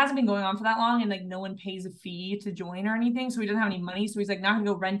 Hasn't been going on for that long, and like no one pays a fee to join or anything. So he doesn't have any money. So he's like, now I can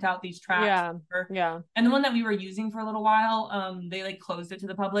go rent out these tracks. Yeah. And the one that we were using for a little while, they like closed it to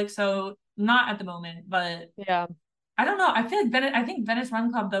the public. So not at the moment, but yeah. I don't know. I feel like I think Venice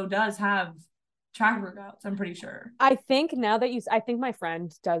Run Club though does have track workouts, I'm pretty sure. I think I think my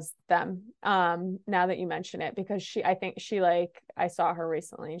friend does them. Now that you mention it, because I think she like, I saw her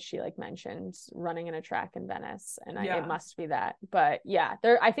recently and she like mentioned running in a track in Venice, and it must be that. But yeah,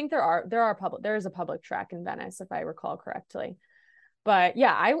 I think there is a public track in Venice, if I recall correctly. But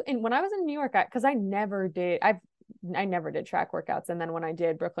yeah, when I was in New York, because I never did track workouts, and then when I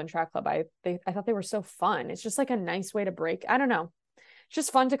did Brooklyn Track Club, I thought they were so fun. It's just like a nice way to break. I don't know. It's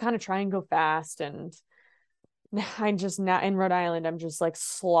just fun to kind of try and go fast. And I'm just not in Rhode Island. I'm just like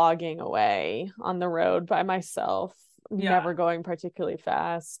slogging away on the road by myself, never going particularly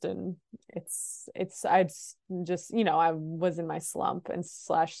fast. And I just, I was in my slump and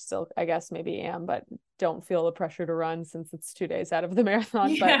slash still, I guess maybe am, but don't feel the pressure to run since it's 2 days out of the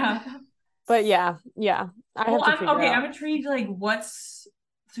marathon. But yeah. I have to figure out. I'm intrigued. Like, so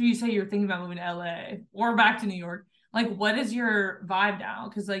you say you're thinking about moving to LA or back to New York. Like, what is your vibe now?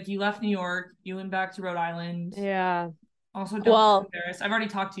 Because like you left New York, you went back to Rhode Island. Yeah. Also, don't be embarrassed. I've already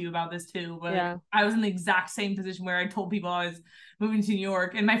talked to you about this too, but yeah. I was in the exact same position where I told people I was moving to New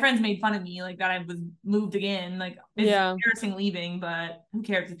York, and my friends made fun of me like that I was moved again. Like, it's embarrassing leaving, but who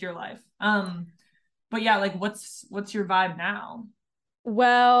cares? It's your life. But yeah, like what's your vibe now?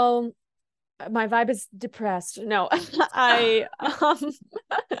 Well, my vibe is depressed. No,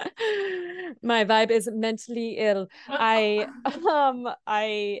 my vibe is mentally ill. I'm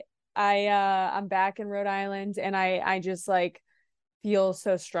back in Rhode Island, and I just like feel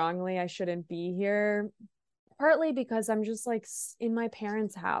so strongly I shouldn't be here. Partly because I'm just like in my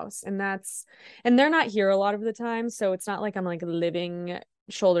parents' house, and they're not here a lot of the time, so it's not like I'm like living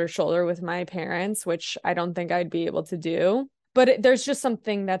shoulder to shoulder with my parents, which I don't think I'd be able to do. But there's just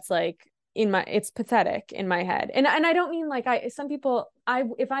something that's like it's pathetic in my head. And I don't mean like some people,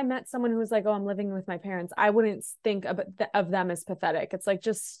 if I met someone who was like, oh, I'm living with my parents, I wouldn't think of them as pathetic. It's like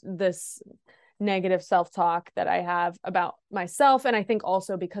just this negative self-talk that I have about myself. And I think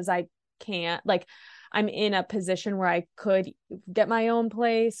also because I can't, like, I'm in a position where I could get my own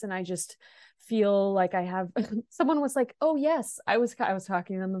place, and I just feel like I have someone was like, oh yes, I was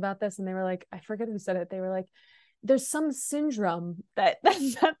talking to them about this, and they were like, I forget who said it. They were like, there's some syndrome that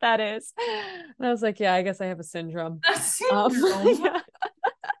is. And I was like, yeah, I guess I have a syndrome. A syndrome? Yeah.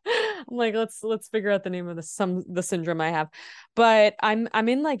 I'm like, let's figure out the name of the syndrome I have. But I'm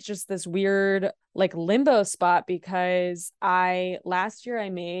in like just this weird like limbo spot, because last year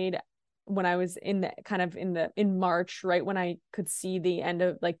I made, when I was in March, right when I could see the end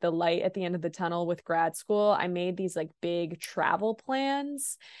of like the light at the end of the tunnel with grad school, I made these like big travel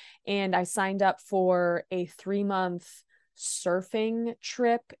plans, and I signed up for a 3-month surfing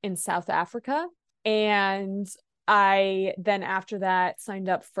trip in South Africa. And I then after that signed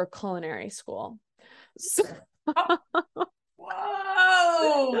up for culinary school. So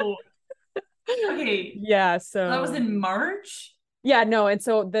Whoa. Okay. Yeah, so that was in March? Yeah, no. And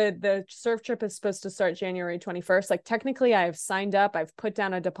so the surf trip is supposed to start January 21st. Like technically I've signed up, I've put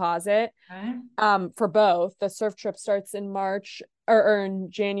down a deposit. Okay. For both. The surf trip starts in March or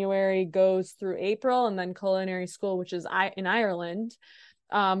in January, goes through April, and then culinary school, which is in Ireland,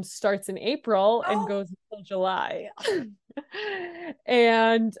 starts in April and goes until July.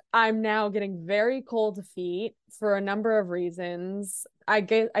 And I'm now getting very cold feet for a number of reasons. I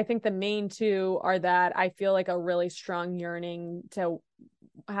think the main two are that I feel like a really strong yearning to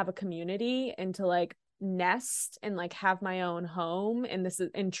have a community and to like nest and like have my own home.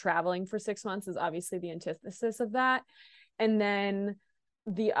 And traveling for 6 months is obviously the antithesis of that. And then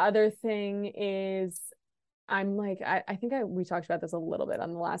the other thing is I'm like, I think we talked about this a little bit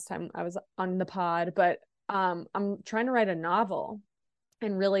on the last time I was on the pod, but I'm trying to write a novel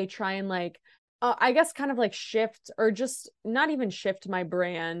and really try and like, I guess kind of like shift, or just not even shift my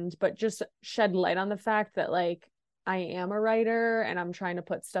brand, but just shed light on the fact that like I am a writer and I'm trying to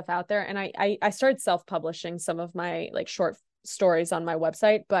put stuff out there. And I started self-publishing some of my like short stories on my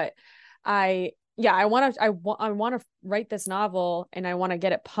website, but I want to write this novel and I want to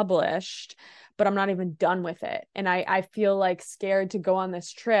get it published, but I'm not even done with it. And I feel like scared to go on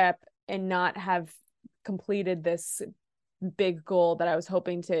this trip and not have completed this big goal that I was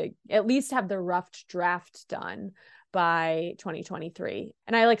hoping to at least have the rough draft done by 2023.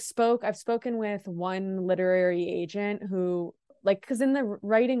 And I've spoken with one literary agent who, like, because in the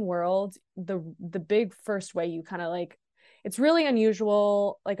writing world, the big first way you kind of like, it's really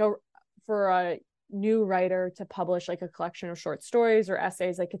unusual like for a new writer to publish like a collection of short stories or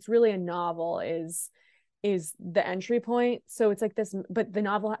essays, like it's really a novel is is the entry point. So it's like this, but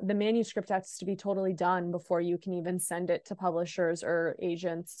the manuscript has to be totally done before you can even send it to publishers or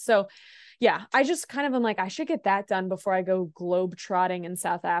agents. So yeah, I just kind of am like, I should get that done before I go globe trotting in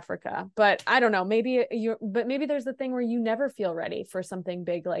South Africa. But I don't know, maybe there's the thing where you never feel ready for something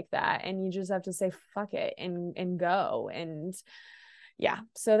big like that. And you just have to say, fuck it and go. And yeah,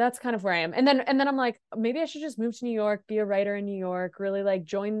 so that's kind of where I am. And then I'm like, maybe I should just move to New York, be a writer in New York, really like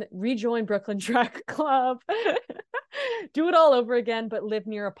rejoin Brooklyn Track Club, do it all over again, but live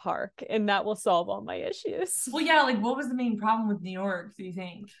near a park, and that will solve all my issues. Well, yeah, like what was the main problem with New York, do you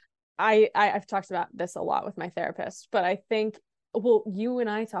think? I've talked about this a lot with my therapist, but I think, well, you and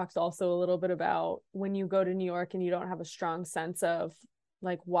I talked also a little bit about when you go to New York and you don't have a strong sense of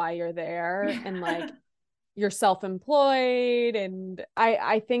like why you're there, and like you're self-employed, and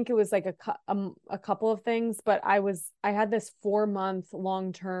I think it was like a couple of things, but I had this 4-month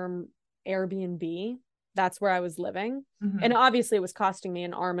long-term Airbnb. That's where I was living. Mm-hmm. And obviously it was costing me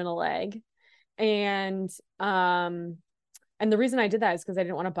an arm and a leg. And the reason I did that is because I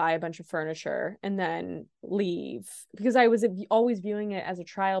didn't want to buy a bunch of furniture and then leave, because I was always viewing it as a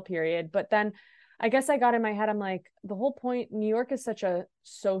trial period. But then I guess I got in my head, I'm like, the whole point, New York is such a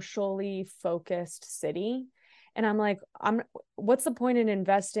socially focused city. And I'm like, what's the point in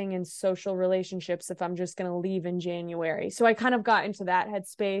investing in social relationships if I'm just going to leave in January? So I kind of got into that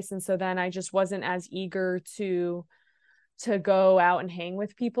headspace. And so then I just wasn't as eager to go out and hang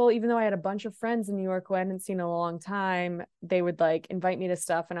with people, even though I had a bunch of friends in New York who I hadn't seen in a long time. They would like invite me to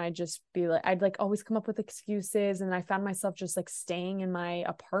stuff, and I'd just be like, I'd like always come up with excuses. And I found myself just like staying in my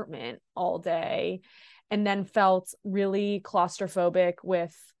apartment all day, and then felt really claustrophobic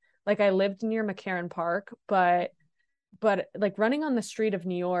with, like, I lived near McCarran Park, but like running on the street of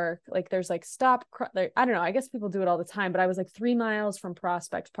New York, like there's like I don't know, I guess people do it all the time, but I was like 3 miles from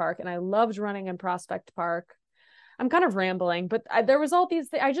Prospect Park, and I loved running in Prospect Park. I'm kind of rambling, but there was all these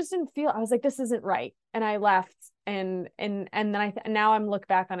things. I just didn't feel, I was like, this isn't right. And I left, and then now I'm look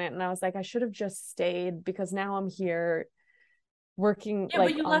back on it, and I was like, I should have just stayed, because now I'm here working. Yeah, like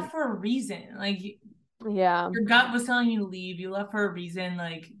but you left for a reason. Like, yeah, your gut was telling you to leave. You left for a reason.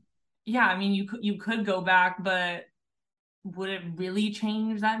 Like, yeah, I mean, you could go back, but would it really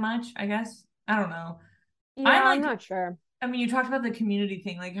change that much? I guess. I don't know. I'm not sure. I mean, you talked about the community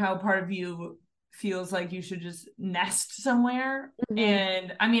thing, like how part of you feels like you should just nest somewhere. Mm-hmm.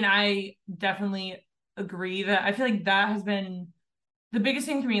 And I mean, I definitely agree that I feel like that has been the biggest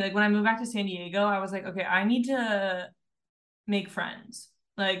thing for me. Like when I moved back to San Diego, I was like, okay, I need to make friends.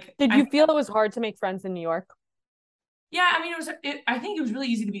 Like, Did you feel it was hard to make friends in New York? Yeah, I mean, I think it was really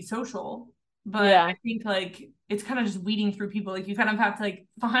easy to be social, but Yeah. I think like it's kind of just weeding through people. Like you kind of have to like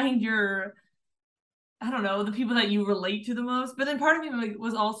find your, I don't know, the people that you relate to the most. But then part of me like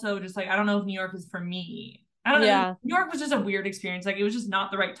was also just like, I don't know if New York is for me. I don't know. New York was just a weird experience. Like it was just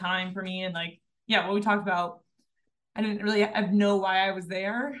not the right time for me. And like, yeah, what we talked about, I didn't really know why I was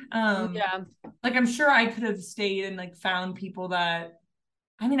there. Like I'm sure I could have stayed and like found people that,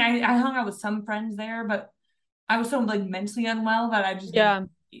 I mean, I hung out with some friends there, but I was so like mentally unwell that I just didn't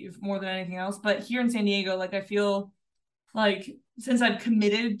leave more than anything else. But here in San Diego, like I feel like since I've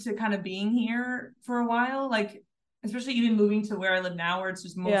committed to kind of being here for a while, like especially even moving to where I live now, where it's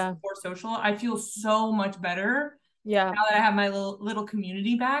just more social, I feel so much better. Now that I have my little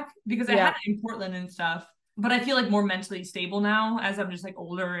community back, because I had it in Portland and stuff, but I feel like more mentally stable now as I'm just like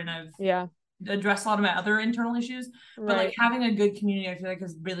older and I've addressed a lot of my other internal issues. But like having a good community, I feel like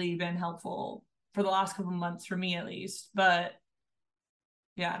has really been helpful for the last couple of months for me at least. But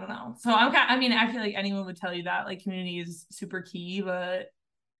yeah, I don't know. So I mean, I feel like anyone would tell you that like community is super key, but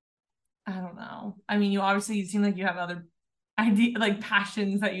I don't know. I mean, you seem like you have other like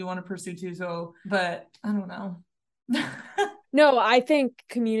passions that you want to pursue too. So, but I don't know. No, I think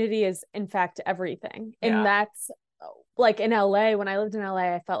community is in fact everything. And that's like in LA, when I lived in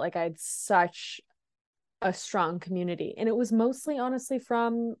LA, I felt like I had such a strong community, and it was mostly honestly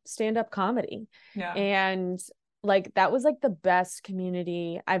from stand-up comedy. And like that was like the best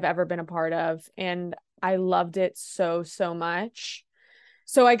community I've ever been a part of, and I loved it so much.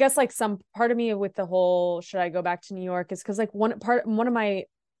 So I guess like some part of me with the whole should I go back to New York is because like one of my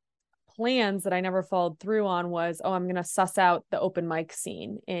plans that I never followed through on was, I'm gonna suss out the open mic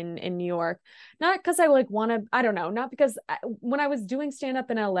scene in New York. Not because I like want to, I don't know, not because when I was doing stand up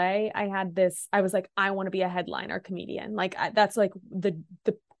in LA, I was like, I want to be a headliner comedian. Like that's like the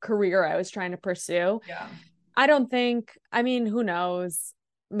career I was trying to pursue. I don't think, I mean, who knows,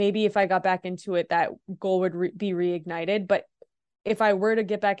 maybe if I got back into it, that goal would be reignited. But if I were to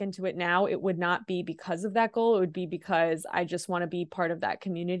get back into it now, it would not be because of that goal. It would be because I just want to be part of that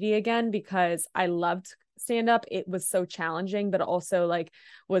community again, because I loved stand up, it was so challenging, but also like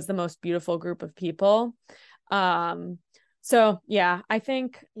was the most beautiful group of people. So yeah, I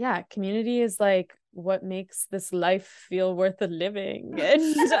think, yeah, community is like what makes this life feel worth the living.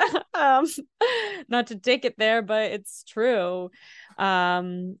 And not to take it there, but it's true.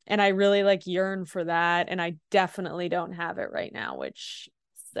 And I really like yearn for that. And I definitely don't have it right now, which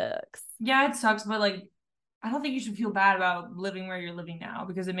sucks. Yeah, it sucks, but like I don't think you should feel bad about living where you're living now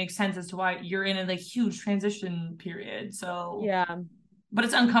because it makes sense as to why you're in a like huge transition period. So, Yeah. but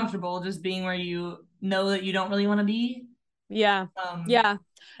it's uncomfortable just being where you know that you don't really want to be. Yeah. Um, Yeah. and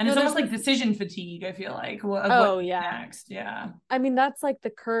No, it's there's almost like decision fatigue, I feel like, of what oh yeah. next. Yeah. I mean, that's like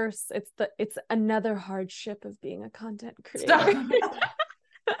the curse. It's another hardship of being a content Stop. creator.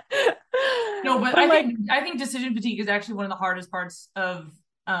 No, but But like, I think decision fatigue is actually one of the hardest parts of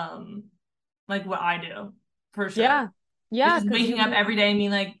like what I do for sure. yeah. It's Yeah, just because waking you're up like, every day and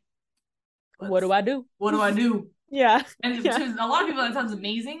being like, what do I do? what do I do? Yeah. And Yeah. to a lot of people that sounds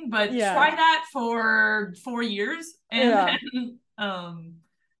amazing, but Yeah. try that for 4 years and Yeah. then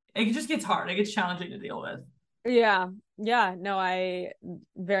it just gets hard. It gets challenging to deal with. Yeah. Yeah. No, I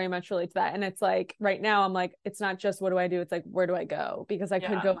very much relate to that. And it's like right now I'm like, it's not just what do I do? It's like, where do I go? Because I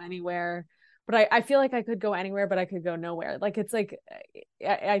could Yeah. go anywhere, but I feel like I could go anywhere, but I could go nowhere. Like it's like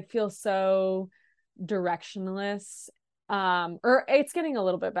I feel so directionless. Or it's getting a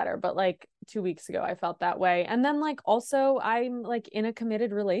little bit better, but like 2 weeks ago I felt that way. And then like also I'm like in a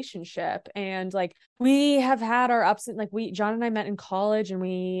committed relationship, and like we have had our ups and like John and I met in college, and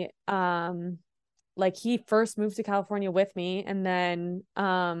we like he first moved to California with me, and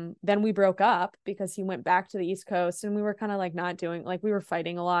then we broke up because he went back to the East Coast, and we were kind of like not doing, like we were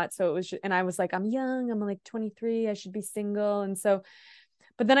fighting a lot. So it was and I was like, I'm young, I'm like 23, I should be single. And so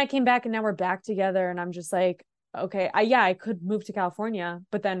but then I came back and now we're back together, and I'm just like, okay, I could move to California,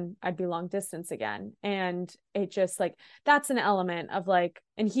 but then I'd be long distance again. And it just like that's an element of like,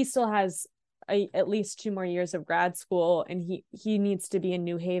 and he still has at least 2 more years of grad school, and he needs to be in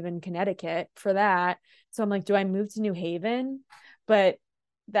New Haven, Connecticut for that. So I'm like, do I move to New Haven? But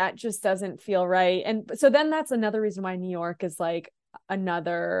that just doesn't feel right. And so then that's another reason why New York is like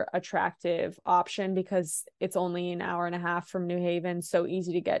another attractive option, because it's only an hour and a half from New Haven, so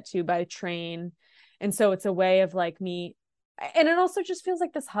easy to get to by train. And so it's a way of like me, and it also just feels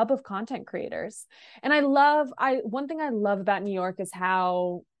like this hub of content creators. And one thing I love about New York is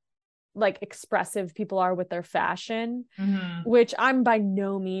how like expressive people are with their fashion, Mm-hmm. which I'm by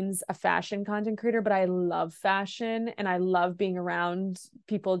no means a fashion content creator, but I love fashion and I love being around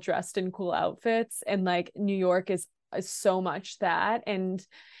people dressed in cool outfits. And like New York is so much that. And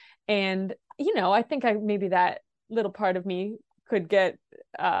you know, I think maybe that little part of me could get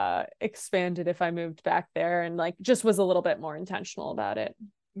expanded if I moved back there and like just was a little bit more intentional about it.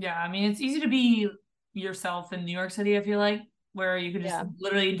 Yeah, I mean, it's easy to be yourself in New York City, I feel like, where you could just Yeah.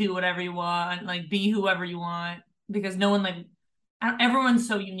 literally do whatever you want, like be whoever you want, because no one like everyone's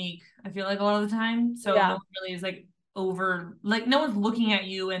so unique, I feel like a lot of the time. So no Yeah. one really is like over like no one's looking at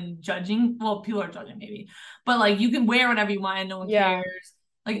you and judging. Well, people are judging maybe, but like you can wear whatever you want and no one Yeah. cares.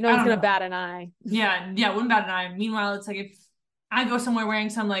 Like No I one's don't gonna know. bat an eye. Yeah, yeah, wouldn't bat an eye. Meanwhile, it's like if I go somewhere wearing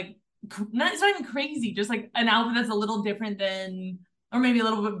some like not it's not even crazy, just like an outfit that's a little different than or maybe a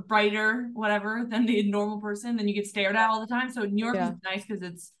little bit brighter, whatever, than the normal person, then you get stared at all the time. So New York is Yeah. nice because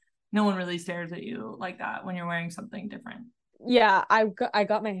it's no one really stares at you like that when you're wearing something different. Yeah, I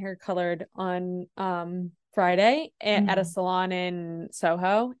got my hair colored on Friday at a Mm-hmm. salon in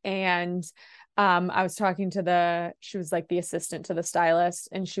Soho, and I was talking to she was like the assistant to the stylist,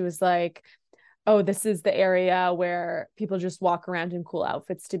 and she was like, oh, this is the area where people just walk around in cool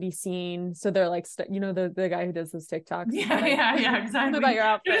outfits to be seen. So they're like, you know, the guy who does those TikToks. Yeah, Like, yeah, tell me about exactly. your You're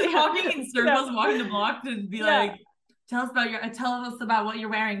outfit. just Yeah. walking in circles, walking the block to be Yeah. like, tell us about what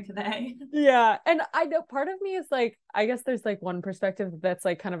you're wearing today. Yeah. And I know part of me is like, I guess there's like one perspective that's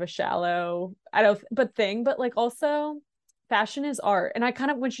like kind of a shallow, I don't, but thing, but like also fashion is art. And I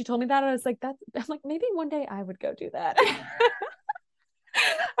kind of, when she told me that, I was like, I'm like, maybe one day I would go do that.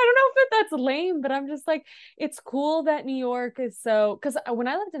 I don't know if that's lame, but I'm just like, it's cool that New York is so, because when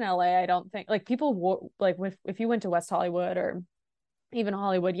I lived in LA, I don't think like people like if you went to West Hollywood or even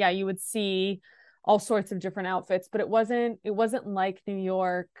Hollywood, yeah, you would see all sorts of different outfits, but it wasn't like New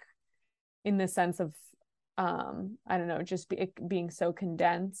York in the sense of I don't know, just being so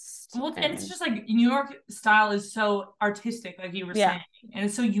condensed. Well, and it's And just like New York style is so artistic, like you were yeah, saying, and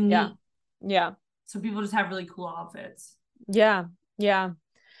it's so yeah, unique. yeah, So people just have really cool outfits. yeah, yeah.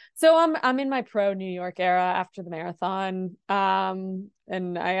 So I'm in my pro New York era after the marathon. And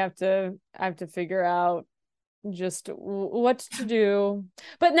I have to figure out just what to do.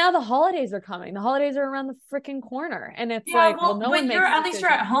 But now the holidays are coming. The holidays are around the freaking corner. And it's Yeah, like, well, no but one you're makes at least you're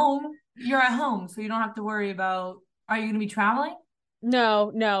at decisions. home. You're at home, so you don't have to worry about, are you going to be traveling?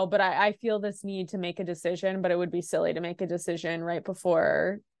 No, but I feel this need to make a decision, but it would be silly to make a decision right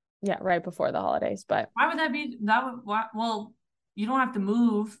before the holidays. But Why would that be? That would, well, you don't have to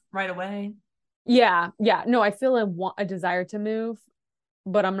move right away. yeah, yeah. No, I feel a desire to move,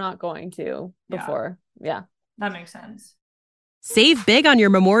 but I'm not going to Yeah, before. Yeah. that makes sense. Save big on your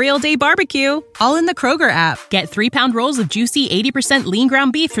Memorial Day barbecue, all in the Kroger app. Get 3-pound rolls of juicy 80% lean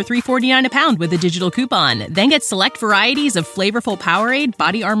ground beef for $3.49 a pound with a digital coupon. Then get select varieties of flavorful Powerade,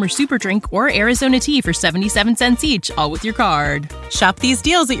 Body Armor Super Drink, or Arizona tea for 77 cents each, all with your card. Shop these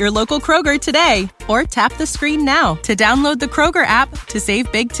deals at your local Kroger today, or tap the screen now to download the Kroger app to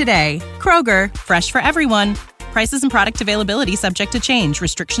save big today. Kroger, fresh for everyone. Prices and product availability subject to change.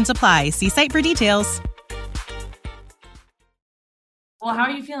 Restrictions apply. See site for details. Well, how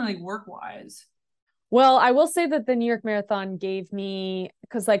are you feeling like work-wise? Well, I will say that the New York Marathon gave me,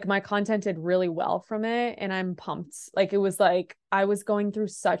 because like my content did really well from it, and I'm pumped. Like it was like I was going through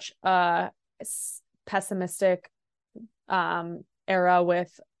such a pessimistic era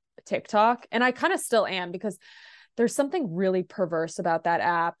with TikTok, and I kind of still am, because there's something really perverse about that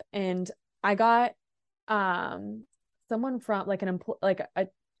app. And I got someone from like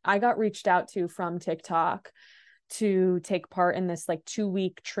I got reached out to from TikTok to take part in this like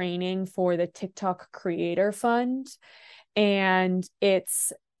 2-week training for the TikTok Creator Fund. And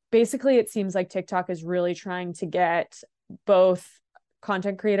it's basically, it seems like TikTok is really trying to get both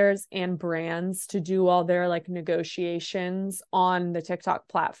content creators and brands to do all their like negotiations on the TikTok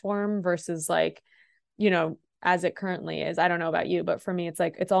platform versus like, as it currently is. I don't know about you, but for me, it's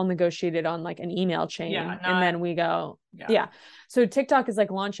like, it's all negotiated on like an email chain. Yeah, and then we go, yeah. So TikTok is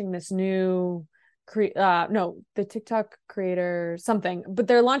like launching this new the TikTok creator something, but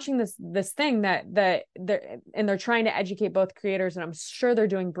they're launching this thing that they're trying to educate both creators, and I'm sure they're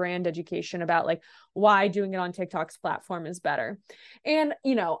doing brand education about like why doing it on TikTok's platform is better. And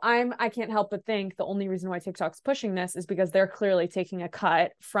I can't help but think the only reason why TikTok's pushing this is because they're clearly taking a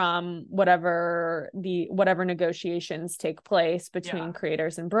cut from whatever negotiations take place between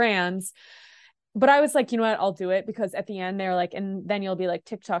creators and brands. But I was like, you know what, I'll do it, because at the end they're like, and then you'll be like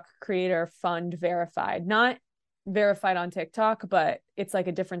TikTok Creator Fund verified, not verified on TikTok, but it's like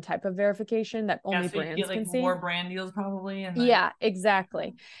a different type of verification that only so brands you get, like, can see. more brand deals probably. And yeah,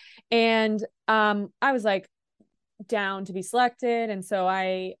 exactly. And I was like down to be selected, and so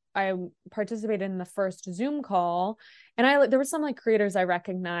I participated in the first Zoom call, and there were some like creators I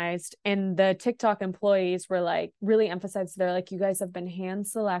recognized, and the TikTok employees were like really emphasized, they're like, you guys have been hand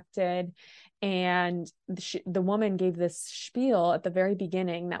selected. And the woman gave this spiel at the very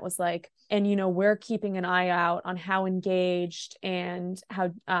beginning that was like, and we're keeping an eye out on how engaged and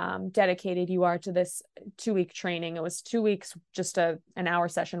how dedicated you are to this 2-week training. It was 2 weeks, just an hour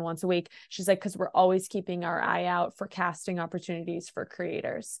session once a week. She's like, because we're always keeping our eye out for casting opportunities for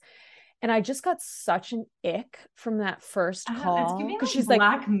creators. And I just got such an ick from that first call, because she's like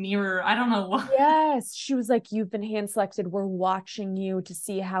like, Black Mirror. I don't know what. Yes, she was like, you've been hand selected. We're watching you to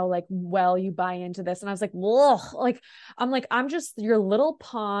see how like well you buy into this. And I was like, ugh, like I'm just your little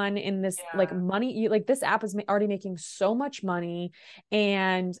pawn in this like money. Like this app is already making so much money,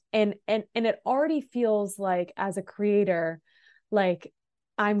 and it already feels like, as a creator, like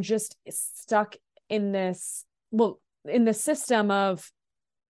I'm just stuck in this in the system of,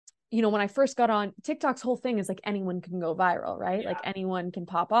 when I first got on, TikTok's whole thing is like anyone can go viral, right? Like anyone can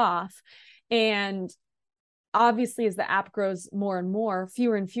pop off. And obviously, as the app grows more and more,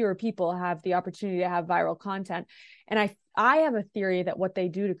 fewer and fewer people have the opportunity to have viral content. And I have a theory that what they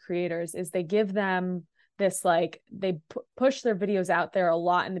do to creators is they give them this, like, they push their videos out there a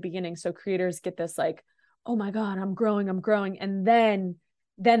lot in the beginning. So creators get this like, oh my God, I'm growing. And then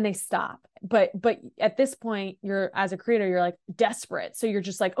they stop. But at this point, as a creator, you're like desperate. So you're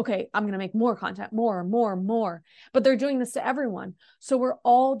just like, okay, I'm going to make more content, more. But they're doing this to everyone. So we're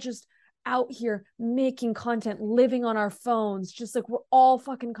all just out here making content, living on our phones, just like we're all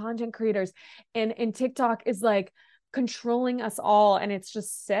fucking content creators. And TikTok is like controlling us all, and it's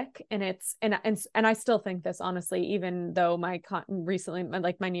just sick. And I still think this, honestly, even though recently,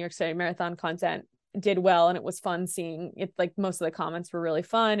 like my New York City Marathon content did well, and it was fun seeing it, like most of the comments were really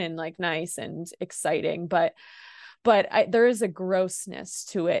fun and like nice and exciting, but there is a grossness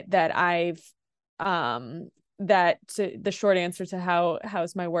to it that the short answer to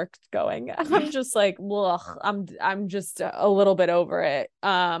how's my work going, I'm just like, ugh, I'm just a little bit over it.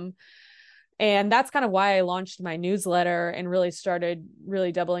 And that's kind of why I launched my newsletter and really started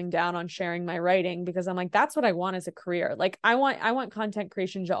really doubling down on sharing my writing, because I'm like, that's what I want as a career. Like I want content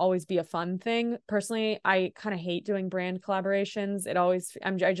creation to always be a fun thing. Personally, I kind of hate doing brand collaborations.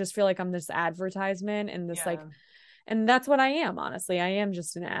 I just feel like I'm this advertisement and this like, and that's what I am. Honestly, I am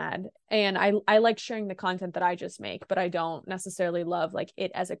just an ad, and I like sharing the content that I just make, but I don't necessarily love like it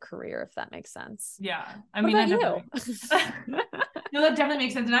as a career, if that makes sense. Yeah. I What mean, about that you? definitely no, that definitely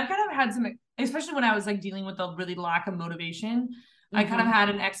makes sense. And I've kind of had some, especially when I was like dealing with the really lack of motivation, I kind of had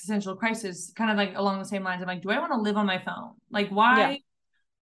an existential crisis, kind of like along the same lines. I'm like, do I want to live on my phone? Like, why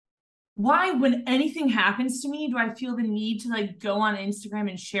when anything happens to me do I feel the need to like go on Instagram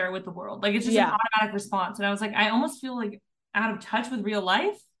and share it with the world? Like it's just an automatic response. And I was like, I almost feel like out of touch with real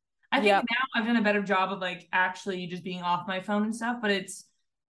life. I think now I've done a better job of like actually just being off my phone and stuff, but it's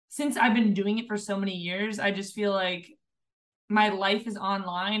since I've been doing it for so many years, I just feel like my life is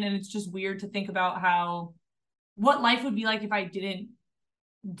online, and it's just weird to think about what life would be like if I didn't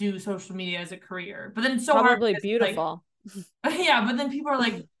do social media as a career. But then it's so probably hard beautiful. like, yeah, but then people are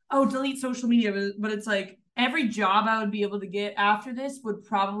like, oh, delete social media. But it's like every job I would be able to get after this would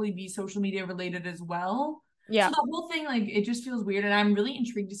probably be social media related as well. Yeah. So the whole thing, like, it just feels weird. And I'm really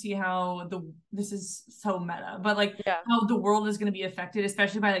intrigued to see how this is so meta, but like how the world is going to be affected,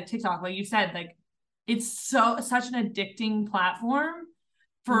 especially by like TikTok. Like you said, like it's such an addicting platform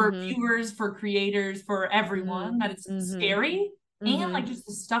for viewers, for creators, for everyone, that it's scary. And like just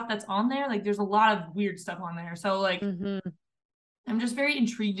the stuff that's on there, like there's a lot of weird stuff on there. So like I'm just very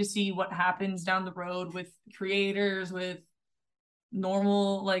intrigued to see what happens down the road with creators, with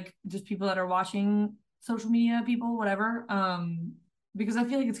normal, like just people that are watching social media, people, whatever. Because I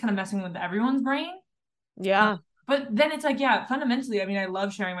feel like it's kind of messing with everyone's brain. Yeah. But then it's like, yeah, fundamentally, I mean, I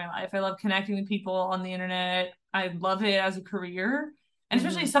love sharing my life. I love connecting with people on the internet. I love it as a career. And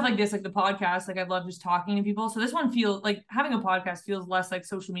especially stuff like this, like the podcast, like I love just talking to people. So this one feels like having a podcast feels less like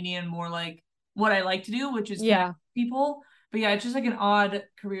social media and more like what I like to do, which is connect with people. But yeah, it's just like an odd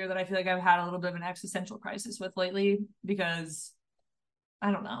career that I feel like I've had a little bit of an existential crisis with lately, because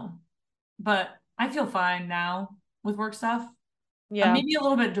I don't know. But I feel fine now with work stuff. I'm maybe a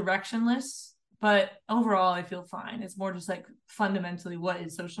little bit directionless, but overall I feel fine. It's more just like fundamentally, what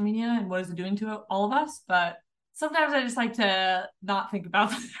is social media and what is it doing to all of us? But sometimes I just like to not think about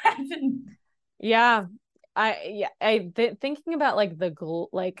that. Thinking about like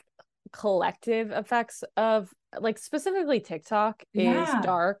like collective effects of like specifically TikTok is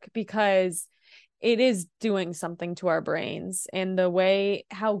dark, because it is doing something to our brains, and the way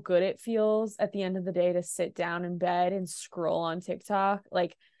how good it feels at the end of the day to sit down in bed and scroll on TikTok,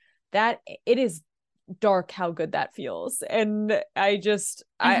 like that, it is dark how good that feels. And I just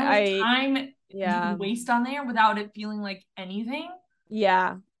and how much time you can waste on there without it feeling like anything.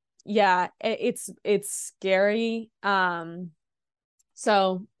 It's scary.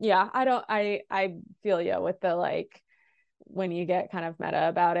 So yeah, I feel you with the like when you get kind of meta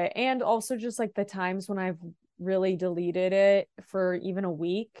about it, and also just like the times when I've really deleted it for even a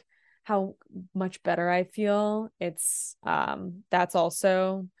week, how much better I feel. It's that's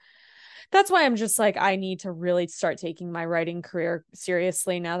why I'm just like, I need to really start taking my writing career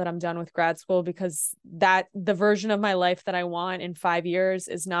seriously now that I'm done with grad school, because that the version of my life that I want in 5 years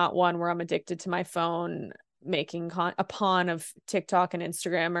is not one where I'm addicted to my phone making a pawn of TikTok and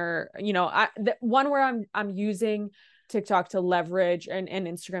Instagram, or one where I'm using TikTok to leverage and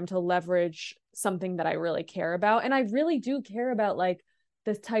Instagram to leverage something that I really care about. And I really do care about like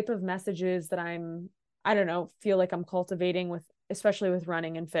the type of messages that I don't know, feel like I'm cultivating with, especially with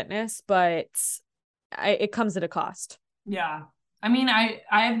running and fitness, but it comes at a cost. Yeah. I mean, I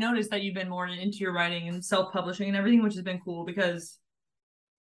have noticed that you've been more into your writing and self-publishing and everything, which has been cool, because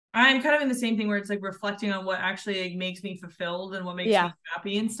I'm kind of in the same thing where it's like reflecting on what actually like, makes me fulfilled and what makes me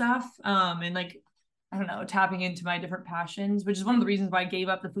happy and stuff. And like, I don't know, tapping into my different passions, which is one of the reasons why I gave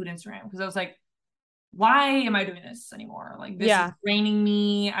up the food Instagram, because I was like, why am I doing this anymore? Like this is draining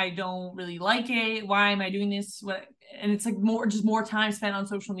me. I don't really like it. Why am I doing this? And it's like more time spent on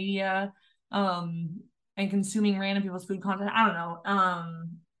social media, and consuming random people's food content. I don't know.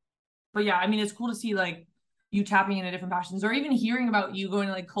 But yeah, I mean, it's cool to see like you tapping into different passions, or even hearing about you going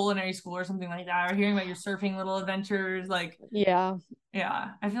to like culinary school or something like that, or hearing about your surfing little adventures. Like, yeah,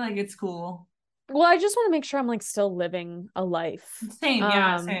 I feel like it's cool. Well, I just want to make sure I'm like still living a life. Same.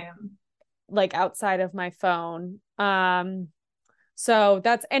 Like outside of my phone. So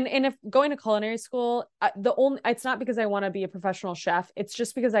that's, and if going to culinary school, it's not because I want to be a professional chef. It's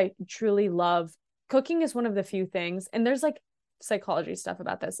just because I truly love cooking. Is one of the few things, and there's like psychology stuff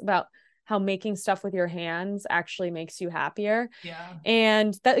about this, about how making stuff with your hands actually makes you happier. Yeah.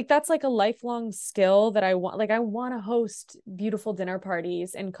 And that's like a lifelong skill that I want. Like I want to host beautiful dinner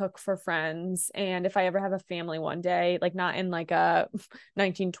parties and cook for friends. And if I ever have a family one day, like not in like a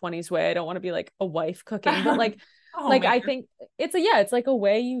 1920s way, I don't want to be like a wife cooking, but like I think it's like a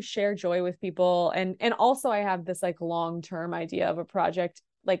way you share joy with people. And also I have this like long-term idea of a project.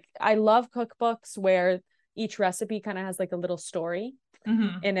 Like I love cookbooks where each recipe kind of has like a little story,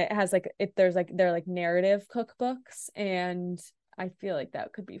 and it has like they're like narrative cookbooks, and I feel like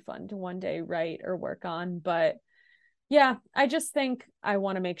that could be fun to one day write or work on. But yeah, I just think I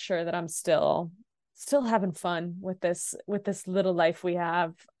want to make sure that I'm still having fun with this little life we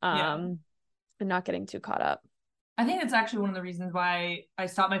have, and not getting too caught up. I think that's actually one of the reasons why I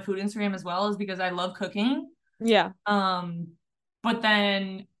stopped my food Instagram as well, is because I love cooking. Yeah. But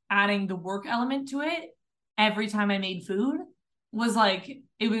then adding the work element to it every time I made food was like,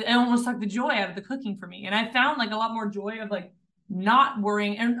 it almost took the joy out of the cooking for me. And I found like a lot more joy of like not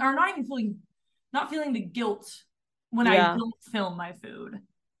worrying or not feeling the guilt when I don't film my food.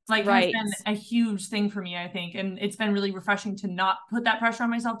 It's like has been a huge thing for me, I think. And it's been really refreshing to not put that pressure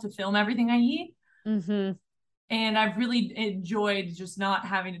on myself to film everything I eat. And I've really enjoyed just not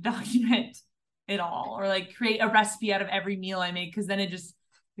having to document it all or like create a recipe out of every meal I make, because then it just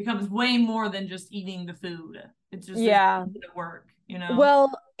becomes way more than just eating the food. It's just work, you know?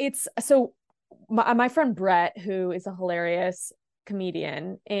 Well, it's so my friend Brett, who is a hilarious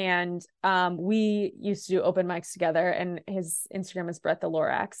comedian, and we used to do open mics together, and his Instagram is Brett the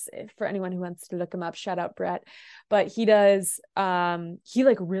Lorax. For anyone who wants to look him up, shout out Brett. But he does he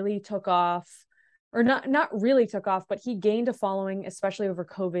like really took off, or not really took off, but he gained a following, especially over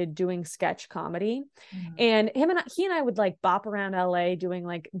COVID, doing sketch comedy. And he and I would like bop around LA doing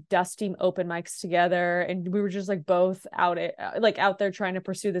like dusty open mics together. And we were just like both out there trying to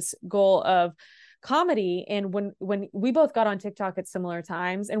pursue this goal of comedy. And when we both got on TikTok at similar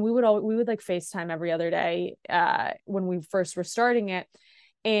times, and we would like FaceTime every other day when we first were starting it.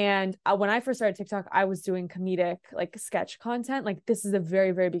 And when I first started TikTok, I was doing comedic like sketch content. Like this is the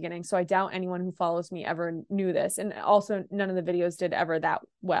very, very beginning. So I doubt anyone who follows me ever knew this. And also none of the videos did ever that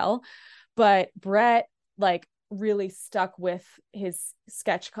well. But Brett like really stuck with his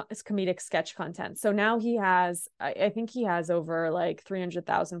comedic sketch content. So now he has, I think he has over like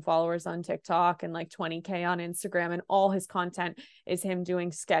 300,000 followers on TikTok and like 20K on Instagram. And all his content is him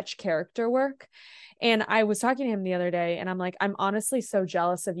doing sketch character work. And I was talking to him the other day, and I'm like, I'm honestly so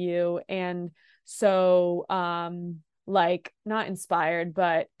jealous of you. And so, like not inspired,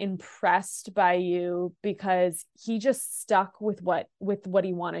 but impressed by you, because he just stuck with what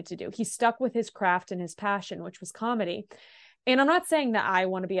he wanted to do. He stuck with his craft and his passion, which was comedy. And I'm not saying that I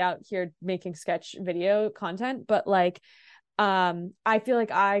want to be out here making sketch video content, but like, I feel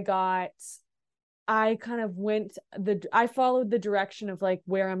like I followed the direction of like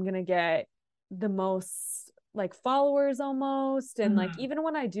where I'm going to get the most like followers almost. And like even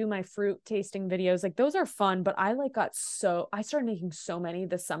when I do my fruit tasting videos, like those are fun, but I started making so many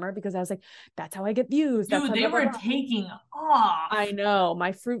this summer because I was like, that's how I get views. Dude, they were taking off. I know,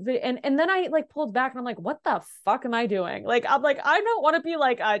 my fruit video, and then I like pulled back and I'm like, what the fuck am I doing? Like I'm like, I don't want to be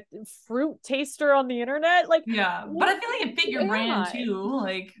like a fruit taster on the internet. Like but I feel like it fit your brand too.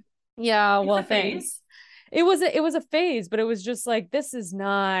 Like well, thanks. It was a phase, but it was just like, this is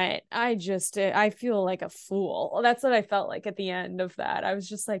not, I feel like a fool. That's what I felt like at the end of that. I was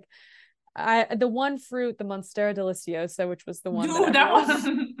just like, the one fruit, the Monstera Deliciosa, which was the one. Dude, that was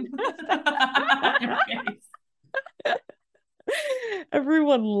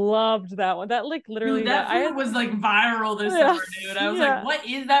everyone loved that one. That like literally, dude, that fruit was like viral this summer, dude. I was like, what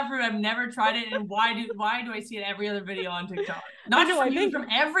is that fruit? I've never tried it, and why do I see it every other video on TikTok? Not just from you, from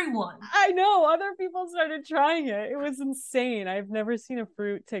everyone. I know other people started trying it. It was insane. I've never seen a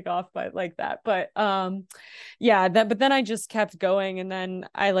fruit take off like that. But but then I just kept going, and then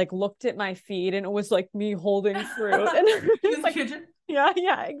I like looked at my feed, and it was like me holding fruit, and it was like, kitchen.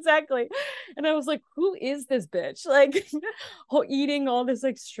 Yeah, exactly. And I was like, who is this bitch? Like eating all this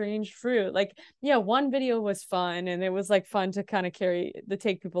like strange fruit. Like, yeah, one video was fun, and it was like fun to kind of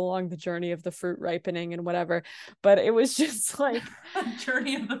take people along the journey of the fruit ripening and whatever. But it was just like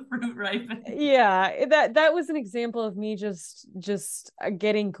journey of the fruit ripening. Yeah, that was an example of me just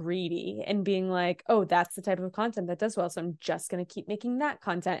getting greedy and being like, oh, that's the type of content that does well, so I'm just gonna keep making that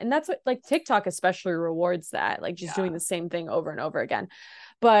content. And that's what like TikTok especially rewards, that like just doing the same thing over and over again.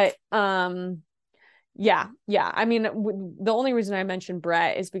 But yeah, I mean, the only reason I mentioned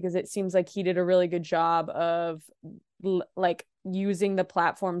Brett is because it seems like he did a really good job of like using the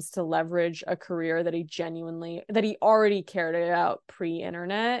platforms to leverage a career that he already cared about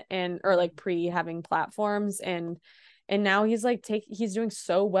pre-internet or like pre having platforms, and now he's like he's doing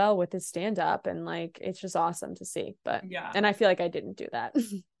so well with his stand-up, and like it's just awesome to see. But Yeah. and I feel like I didn't do that.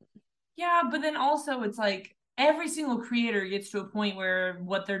 Yeah, but then also it's like every single creator gets to a point where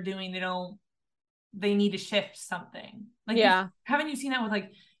what they're doing, they need to shift something. Like, yeah. haven't you seen that with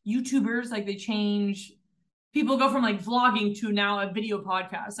like YouTubers? Like they change, people go from like vlogging to now a video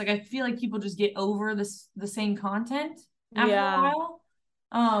podcast. Like I feel like people just get over the same content after a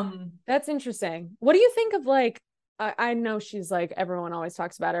while. That's interesting. What do you think of like, I know she's like, everyone always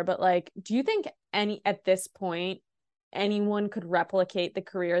talks about her, but like, do you think at this point, anyone could replicate the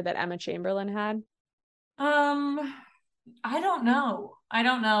career that Emma Chamberlain had? I don't know.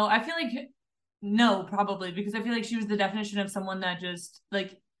 I feel like no, probably, because I feel like she was the definition of someone that just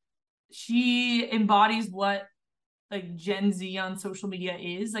like, she embodies what like Gen Z on social media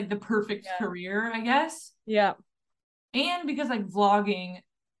is, like the perfect career, I guess. Yeah. And because like vlogging,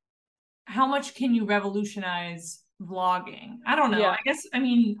 how much can you revolutionize vlogging? I don't know. Yeah. I guess, I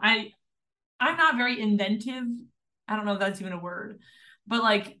mean, I'm not very inventive. I don't know if that's even a word, but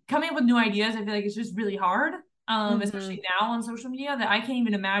like coming up with new ideas, I feel like it's just really hard. Especially now on social media, that I can't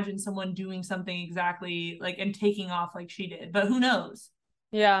even imagine someone doing something exactly like and taking off like she did. But who knows?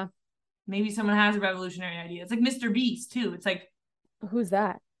 Yeah. Maybe someone has a revolutionary idea. It's like Mr. Beast too. It's like, who's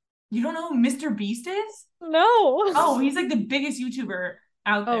that? you don't know who Mr. Beast is? No. Oh, he's like the biggest YouTuber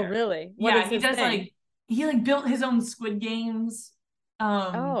out there. Oh, really? What is his thing? Like, he like built his own Squid Games.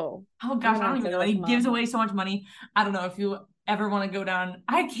 Oh gosh, I don't even know. He gives away so much money. I don't know if you ever want to go down.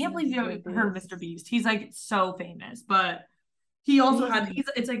 I can't believe you haven't heard of Mr. Beast. He's like so famous, but he also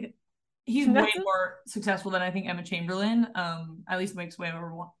it's like he's way more successful than I think Emma Chamberlain. At least makes way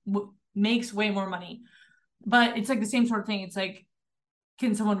more money. But it's like the same sort of thing. It's like,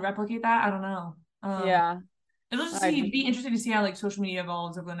 can someone replicate that? I don't know. It'll just be interesting to see how like social media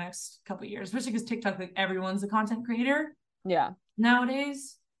evolves over the next couple of years, especially because TikTok, like everyone's a content creator. Yeah.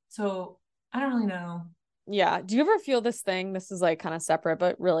 Nowadays. So I don't really know. Yeah. Do you ever feel this thing? This is like kind of separate,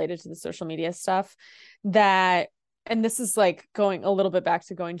 but related to the social media stuff that, and this is like going a little bit back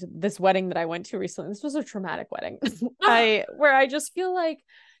to going to this wedding that I went to recently. This was a traumatic wedding. Where I just feel like,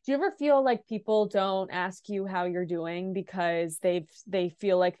 do you ever feel like people don't ask you how you're doing because they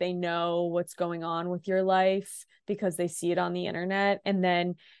feel like they know what's going on with your life because they see it on the internet, and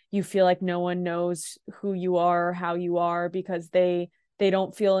then you feel like no one knows who you are or how you are because they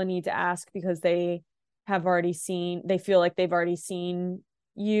don't feel a need to ask because they feel like they've already seen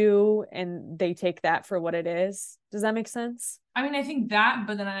you and they take that for what it is. Does that make sense? I mean, I think that,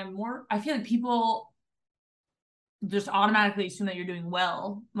 but then I feel like people just automatically assume that you're doing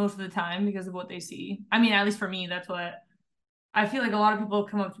well most of the time because of what they see. I mean, at least for me, that's what I feel like. A lot of people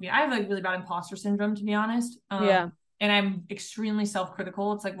come up to me. I have like really bad imposter syndrome, to be honest. And I'm extremely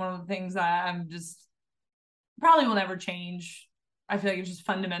self-critical. It's like one of the things that I'm just probably will never change. I feel like it's just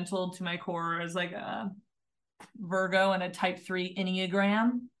fundamental to my core as like a Virgo and a type 3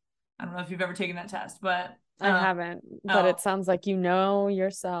 Enneagram. I don't know if you've ever taken that test, but I haven't, but it sounds like you know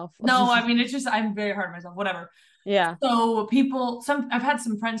yourself. No, I mean, it's just, I'm very hard on myself, whatever. Yeah. So I've had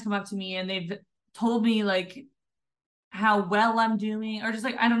some friends come up to me and they've told me like how well I'm doing, or just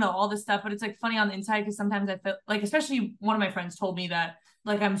like, I don't know, all this stuff, but it's like funny on the inside because sometimes I feel like, especially one of my friends told me that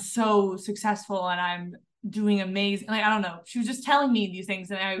like I'm so successful and I'm doing amazing. Like, I don't know. She was just telling me these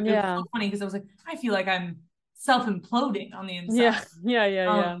things, and it was so funny because I was like, I feel like I'm self-imploding on the inside.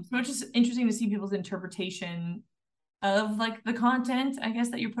 Yeah. So it's just interesting to see people's interpretation of like the content, I guess,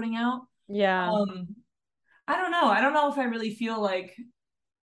 that you're putting out. I don't know. I don't know if I really feel like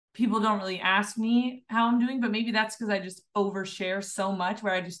people don't really ask me how I'm doing, but maybe that's because I just overshare so much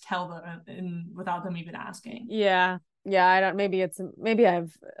where I just tell them without them even asking. Yeah. I don't, maybe I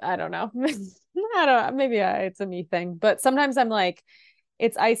don't know. It's a me thing, but sometimes I'm like,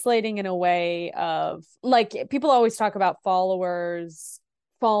 it's isolating in a way of like, people always talk about followers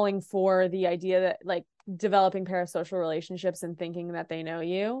falling for the idea that like developing parasocial relationships and thinking that they know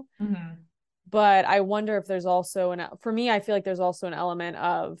you. But I wonder if there's also for me, I feel like there's also an element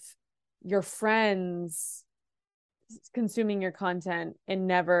of your friends consuming your content and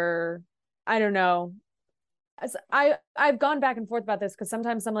never, I don't know. I've gone back and forth about this because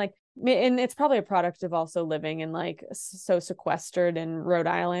sometimes I'm like, and it's probably a product of also living in like so sequestered in Rhode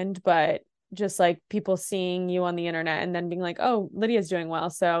Island, but just like people seeing you on the internet and then being like, oh, Lydia's doing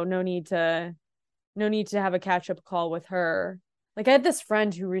well, so no need to have a catch-up call with her. Like, I had this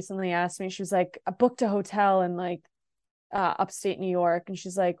friend who recently asked me, she was like, I booked a hotel in like upstate New York, and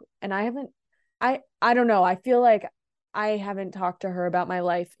she's like, and I don't know, I feel like I haven't talked to her about my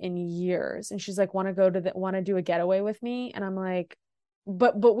life in years. And she's like, want to do a getaway with me? And I'm like,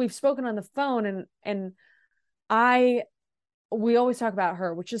 but we've spoken on the phone, and I we always talk about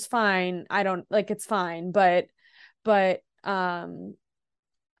her, which is fine. I don't like, it's fine, but I'm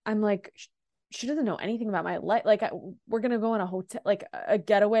like, she doesn't know anything about my life. Like, we're gonna go on a hotel, like a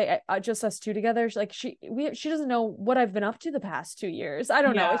getaway, just us two together. Like, she doesn't know what I've been up to the past 2 years. I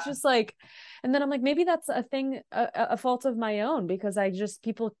don't know. Yeah. It's just like, and then I'm like, maybe that's a thing, a fault of my own, because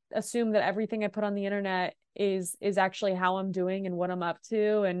people assume that everything I put on the internet is actually how I'm doing and what I'm up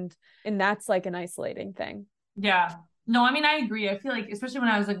to, and that's like an isolating thing. Yeah. No, I mean, I agree. I feel like, especially when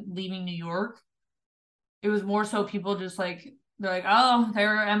I was like leaving New York, it was more so people just like, they're like, oh,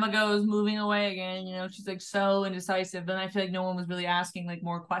 there Emma goes, moving away again. You know, she's like so indecisive. Then I feel like no one was really asking like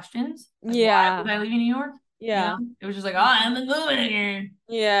more questions. Like, why was I leaving New York? Yeah. You know? It was just like, oh, Emma's moving again.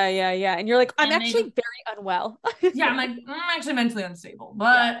 Yeah. And you're like, I'm And actually very unwell. yeah, I'm like, I'm actually mentally unstable.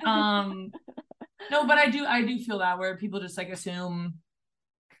 But no, but I do feel that, where people just like assume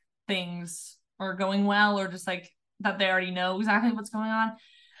things are going well, or just like that they already know exactly what's going on.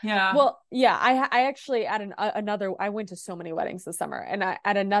 Yeah. Well, yeah, I actually at another, I went to so many weddings this summer, and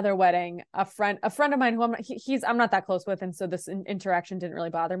at another wedding, a friend of mine who I'm not that close with, and so this interaction didn't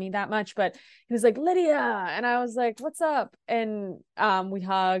really bother me that much, but he was like, Lydia, and I was like, what's up? And we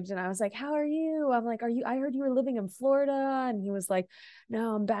hugged, and I was like, how are you? I'm like, I heard you were living in Florida, and he was like,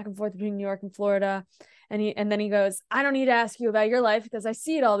 no, I'm back and forth between New York and Florida. And then he goes, I don't need to ask you about your life because I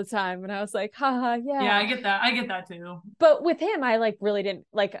see it all the time. And I was like, haha, yeah. Yeah, I get that too. But with him, I like really didn't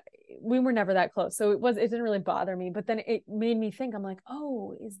like, we were never that close. So it didn't really bother me. But then it made me think, I'm like,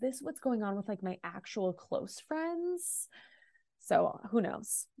 oh, is this what's going on with like my actual close friends? So who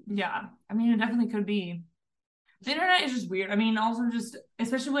knows? Yeah. I mean, it definitely could be. The internet is just weird. I mean, also just,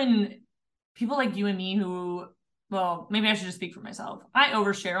 especially when people like you and me who, well, maybe I should just speak for myself. I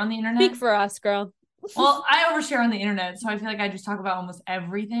overshare on the internet. Speak for us, girl. Well, I overshare on the internet, so I feel like I just talk about almost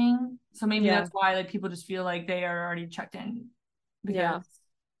everything. So maybe that's why like people just feel like they are already checked in, because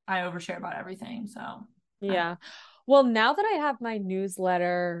I overshare about everything. So yeah. Well, now that I have my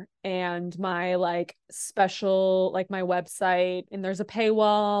newsletter and my like special, like my website, and there's a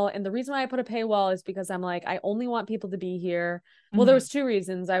paywall, and the reason why I put a paywall is because I'm like, I only want people to be here. Well, there was two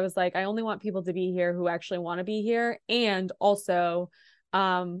reasons. I was like, I only want people to be here who actually want to be here, and also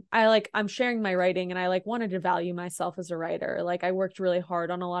I'm sharing my writing, and I like wanted to value myself as a writer. Like, I worked really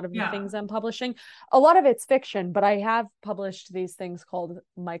hard on a lot of the things I'm publishing. A lot of it's fiction, but I have published these things called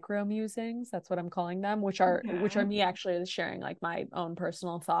micro musings. That's what I'm calling them, which are me actually sharing like my own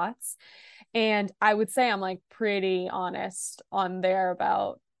personal thoughts. And I would say I'm like pretty honest on there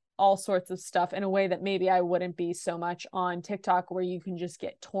about all sorts of stuff in a way that maybe I wouldn't be so much on TikTok, where you can just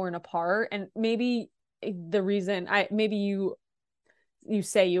get torn apart. And maybe the reason you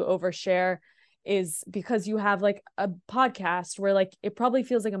say you overshare is because you have like a podcast where like it probably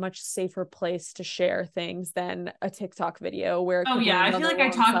feels like a much safer place to share things than a TikTok video where I feel like I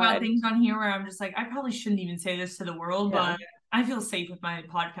talk about things on here where I'm just like, I probably shouldn't even say this to the world, but I feel safe with my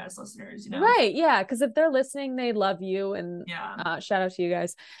podcast listeners, you know? Right. Yeah. Because if they're listening, they love you, and shout out to you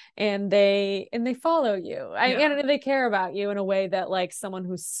guys, and they follow you, and they care about you in a way that like someone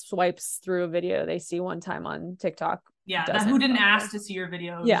who swipes through a video they see one time on TikTok. Who didn't ask to see your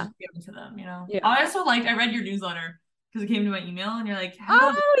videos given to them, you know? I also I read your newsletter because it came to my email, and you're like,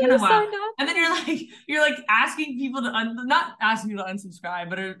 you signed up. And then you're like asking people to not asking people to unsubscribe,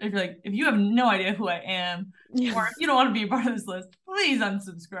 but if you're like, if you have no idea who I am, or if you don't want to be a part of this list, please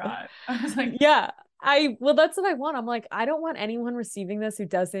unsubscribe. I was like, well, that's what I want. I'm like, I don't want anyone receiving this who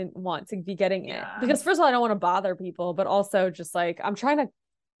doesn't want to be getting it, because first of all, I don't want to bother people, but also just like,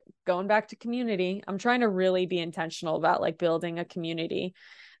 going back to community, I'm trying to really be intentional about like building a community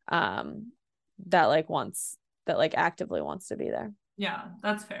that actively wants to be there. Yeah,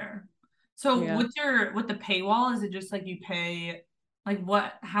 that's fair. So with the paywall, is it just like you pay, like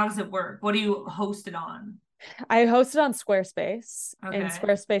how does it work? What do you host it on? I host it on Squarespace, and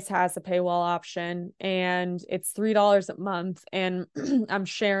Squarespace has a paywall option, and it's $3 a month. And I'm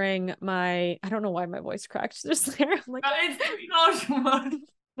sharing I don't know why my voice cracked just there. I'm like, it's $3 a month.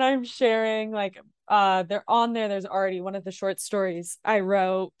 I'm sharing like they're on there. There's already one of the short stories I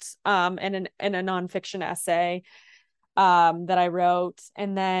wrote and a nonfiction essay that I wrote,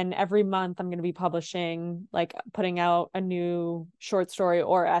 and then every month I'm going to be publishing, like putting out a new short story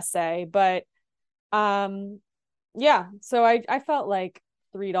or essay. But so I felt like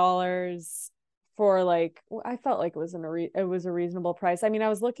 $3 for like, I felt like it was a reasonable price. I mean, I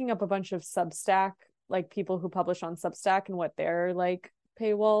was looking up a bunch of Substack, like people who publish on Substack, and what their like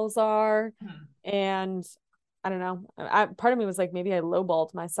paywalls are, and I don't know. Part of me was like, maybe I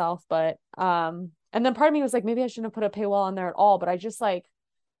lowballed myself, but and then part of me was like, maybe I shouldn't have put a paywall on there at all. But I just like,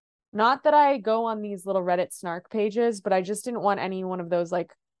 not that I go on these little Reddit snark pages, but I just didn't want any one of those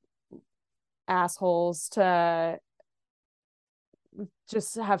like assholes to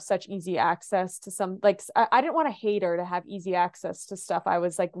just have such easy access to some, like, I didn't want a hater to have easy access to stuff. I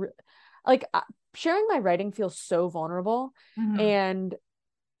was like, sharing my writing feels so vulnerable, and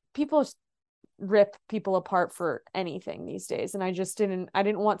people rip people apart for anything these days. And I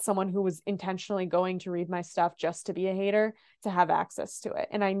didn't want someone who was intentionally going to read my stuff just to be a hater to have access to it.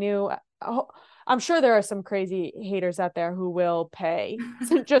 And I knew, I'm sure there are some crazy haters out there who will pay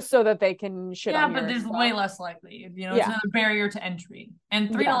just so that they can shit on your but there's stuff. way less likely, you know, it's another barrier to entry. And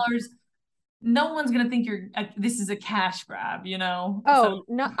 $3, no one's gonna think this is a cash grab, you know. Oh,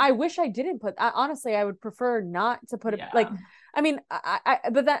 no, I wish I didn't honestly, I would prefer not to put it like, I mean,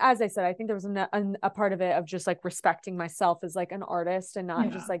 but that, as I said, I think there was a part of it of just like respecting myself as like an artist and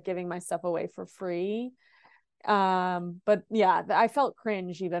not just like giving my stuff away for free. But yeah, I felt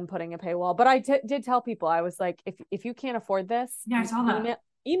cringe even putting a paywall, but I did tell people, I was like, if you can't afford this, I saw that.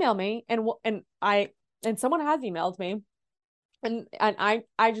 Email me, and someone has emailed me, and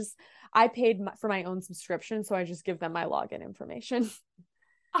I paid for my own subscription, so I just give them my login information.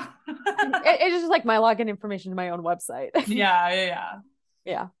 It's just like my login information to my own website.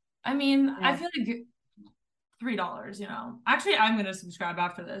 Yeah. I mean, I feel like $3, you know. Actually, I'm gonna subscribe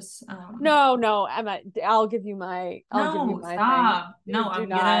after this. No, I'll give you my. Stop. Thing. No, I'm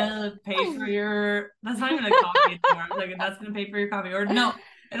gonna pay for your. That's not even a coffee anymore. Like, that's gonna pay for your coffee, or no,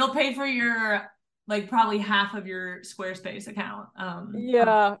 it'll pay for your, like, probably half of your Squarespace account.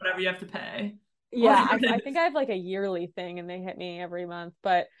 Whatever you have to pay. Yeah, I think I have like a yearly thing, and they hit me every month.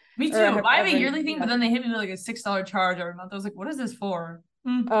 But me too. I have a yearly thing, but then they hit me with like a $6 charge every month. I was like, what is this for?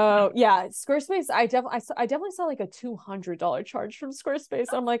 Oh yeah, Squarespace. I definitely saw like a $200 charge from Squarespace.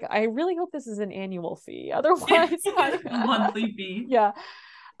 I'm like, I really hope this is an annual fee. Otherwise, monthly fee. Yeah.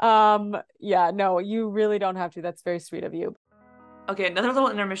 No, you really don't have to. That's very sweet of you. Okay, another little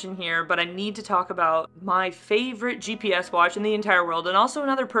intermission here, but I need to talk about my favorite GPS watch in the entire world, and also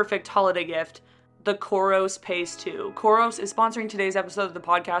another perfect holiday gift, the Coros Pace 2. Coros is sponsoring today's episode of the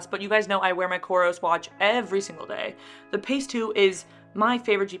podcast, but you guys know I wear my Coros watch every single day. The Pace 2 is my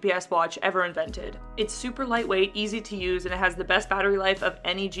favorite GPS watch ever invented. It's super lightweight, easy to use, and it has the best battery life of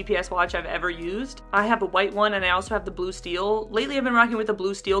any GPS watch I've ever used. I have a white one, and I also have the blue steel. Lately I've been rocking with the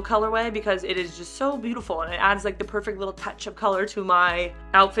blue steel colorway because it is just so beautiful, and it adds like the perfect little touch of color to my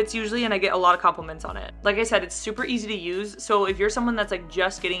outfits usually, and I get a lot of compliments on it. Like I said, it's super easy to use, so if you're someone that's like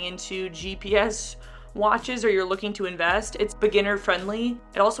just getting into GPS watches or you're looking to invest, it's beginner friendly.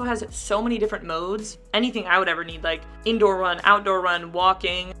 It also has so many different modes, anything I would ever need, like indoor run, outdoor run,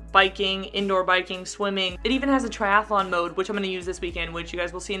 walking, biking, indoor biking, swimming. It even has a triathlon mode, which I'm going to use this weekend, which you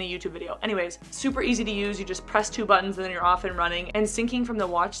guys will see in a YouTube video. Anyways, super easy to use. You just press 2 buttons and then you're off and running, and syncing from the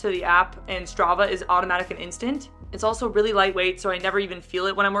watch to the app and Strava is automatic and instant. It's also really lightweight, so I never even feel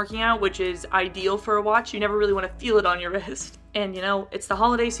it when I'm working out, which is ideal for a watch. You never really want to feel it on your wrist. And you know, it's the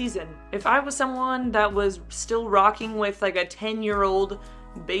holiday season. If I was someone that was still rocking with like a 10-year-old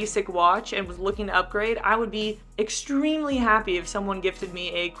basic watch and was looking to upgrade, I would be extremely happy if someone gifted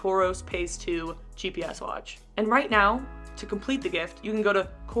me a Coros Pace 2 GPS watch. And right now, to complete the gift, you can go to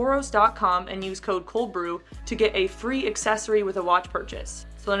Coros.com and use code COLDBREW to get a free accessory with a watch purchase.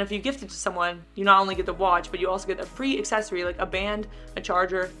 So then if you gift it to someone, you not only get the watch, but you also get a free accessory like a band, a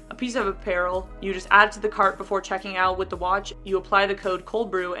charger, a piece of apparel. You just add it to the cart before checking out with the watch. You apply the code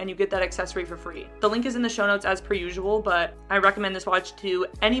COLDBREW and you get that accessory for free. The link is in the show notes as per usual, but I recommend this watch to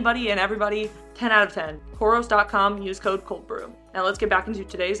anybody and everybody. 10 out of 10. Coros.com, use code COLDBREW. Now let's get back into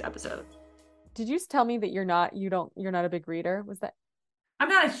today's episode. Did you tell me that you're not a big reader? Was that? I'm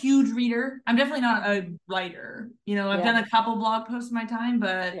not a huge reader. I'm definitely not a writer. You know, I've done a couple blog posts in my time,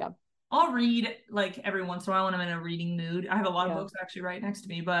 but I'll read like every once in a while when I'm in a reading mood. I have a lot of books actually right next to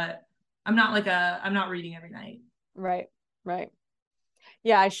me, but I'm not reading every night. Right.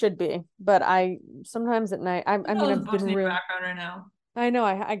 Yeah, I should be, but I sometimes at night. I mean, I've books been in your background right now. I know.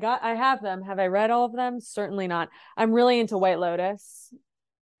 I have them. Have I read all of them? Certainly not. I'm really into White Lotus.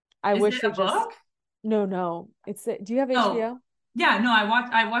 I wish it a book? No. Do you have HBO? Yeah, no,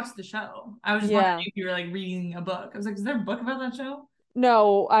 I watched the show. I was just wondering if you were like reading a book. I was like, is there a book about that show?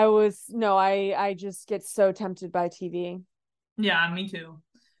 No, I just get so tempted by TV. Yeah, me too.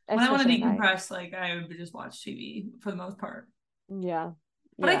 When I want to decompress, like I would just watch TV for the most part. Yeah.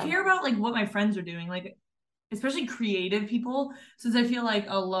 But I care about like what my friends are doing, like especially creative people, since I feel like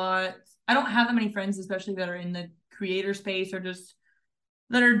I don't have that many friends, especially that are in the creator space or just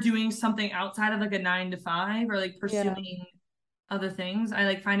that are doing something outside of like a 9 to 5 or like pursuing other things, I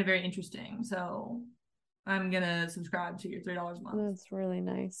like find it very interesting. So I'm gonna subscribe to your $3 a month. That's really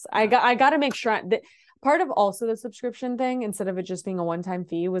nice. Yeah. I got to make sure that part of also the subscription thing, instead of it just being a one-time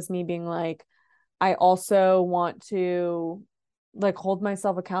fee, was me being like, I also want to like hold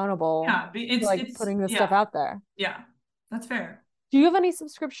myself accountable. Yeah, it's putting this stuff out there. Yeah, that's fair. Do you have any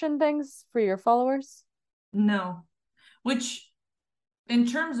subscription things for your followers? No. Which, in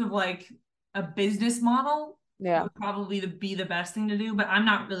terms of like a business model, would probably be the best thing to do. But I'm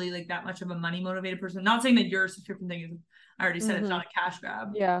not really like that much of a money motivated person. Not saying that your subscription thing is, I already said it's not a cash grab.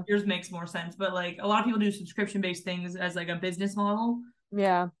 Yeah. Yours makes more sense. But like a lot of people do subscription based things as like a business model.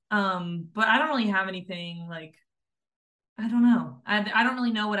 Yeah. But I don't really have anything like, I don't know. I don't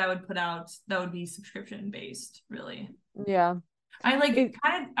really know what I would put out that would be subscription based, really. Yeah. I did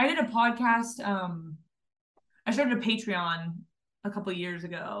a podcast. I started a Patreon a couple years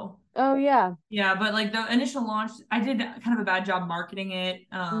ago. Oh yeah. Yeah, but like the initial launch, I did kind of a bad job marketing it.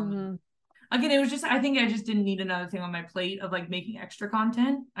 Again, it was just, I think I just didn't need another thing on my plate of like making extra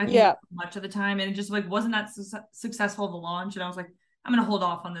content. I think much of the time, and it just like wasn't that successful of a launch. And I was like, I'm gonna hold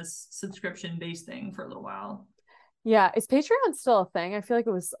off on this subscription based thing for a little while. Yeah, is Patreon still a thing? I feel like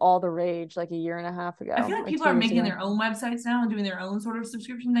it was all the rage like a year and a half ago. I feel like people are making their own websites now and doing their own sort of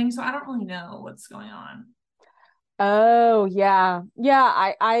subscription thing. So I don't really know what's going on. Oh yeah.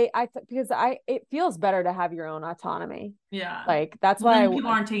 Because it feels better to have your own autonomy. Yeah. Like that's why people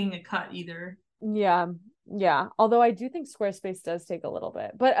aren't taking a cut either. Yeah. Yeah. Although I do think Squarespace does take a little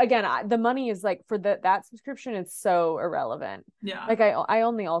bit, but again, the money is like for that subscription, it's so irrelevant. Yeah. Like I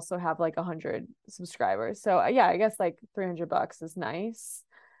only also have like 100 subscribers. So yeah, I guess like $300 is nice.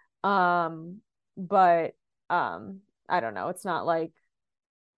 But I don't know. It's not like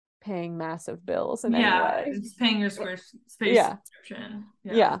paying massive bills in any way. It's paying your Squarespace subscription.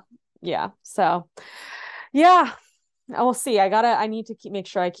 Yeah. So yeah. We'll see. I need to make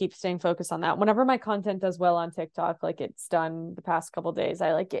sure I keep staying focused on that. Whenever my content does well on TikTok, like it's done the past couple days,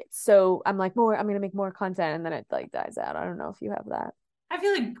 I like it. So I'm like, I'm going to make more content, and then it like dies out. I don't know if you have that. I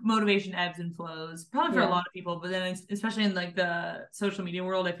feel like motivation ebbs and flows probably for a lot of people, but then especially in like the social media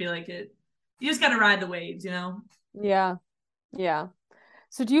world, I feel like you just got to ride the waves, you know? Yeah. Yeah.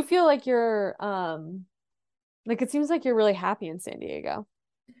 So do you feel like you're, like, it seems like you're really happy in San Diego?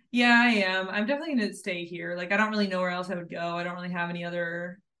 Yeah, I am. I'm definitely going to stay here. Like, I don't really know where else I would go. I don't really have any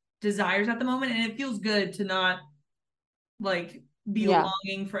other desires at the moment. And it feels good to not, like, be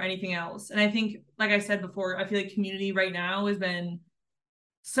longing for anything else. And I think, like I said before, I feel like community right now has been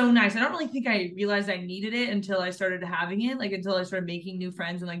so nice. I don't really think I realized I needed it until I started having it. Like, until I started making new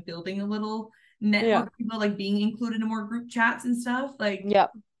friends and, like, building a little network of people, like, being included in more group chats and stuff. Like,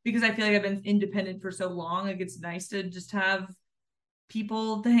 because I feel like I've been independent for so long. Like, it's nice to just have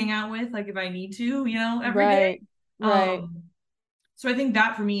people to hang out with, like if I need to, you know, every day. Right. So I think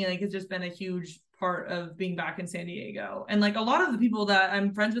that for me, like, has just been a huge part of being back in San Diego. And like a lot of the people that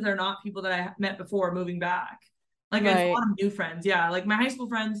I'm friends with are not people that I met before moving back. Like I have a lot of new friends. Yeah. Like my high school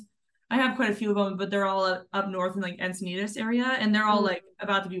friends, I have quite a few of them, but they're all up north in like Encinitas area, and they're all like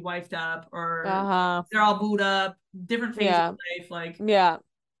about to be wifed up, or they're all booed up, different phases of life. Like,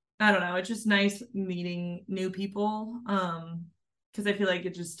 I don't know. It's just nice meeting new people. Because I feel like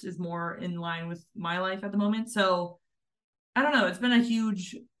it just is more in line with my life at the moment. So I don't know. It's been a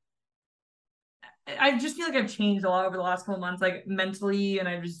huge, I just feel like I've changed a lot over the last couple of months, like mentally, and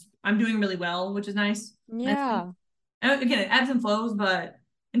I'm doing really well, which is nice. Yeah. And again, it ebbs and flows, but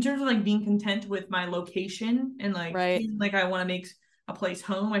in terms of like being content with my location and like feeling like I want to make a place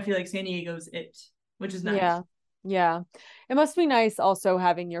home, I feel like San Diego's it, which is nice. Yeah. Yeah. It must be nice also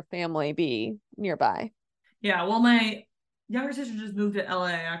having your family be nearby. Yeah. Well, my younger sister just moved to LA,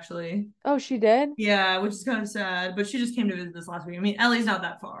 actually. Oh, she did? Yeah, which is kind of sad, but she just came to visit this last week. I mean, LA's not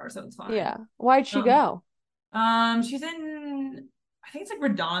that far, so it's fine. Yeah. Why'd she go? She's in, I think it's like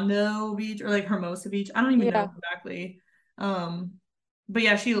Redondo Beach or like Hermosa Beach. I don't even know exactly. But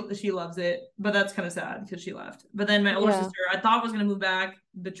yeah, she loves it, but that's kind of sad because she left. But then my older sister, I thought was gonna move back,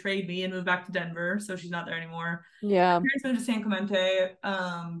 betrayed me and moved back to Denver, so she's not there anymore. Yeah. My parents moved to San Clemente,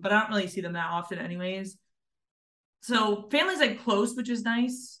 but I don't really see them that often anyways. So family's like close, which is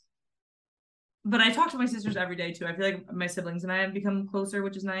nice. But I talk to my sisters every day too. I feel like my siblings and I have become closer,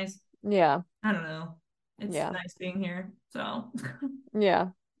 which is nice. Yeah. I don't know. It's nice being here. So yeah.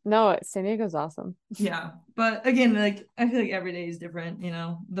 No, San Diego's awesome. Yeah. But again, like I feel like every day is different, you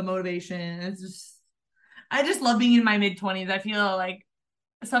know, the motivation. It's just I just love being in my mid-20s. I feel like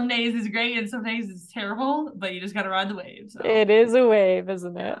some days is great and some days is terrible, but you just gotta ride the wave. So it is a wave,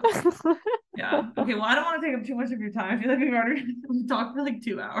 isn't it? Yeah. Okay. Well, I don't want to take up too much of your time. I feel like we've talked for like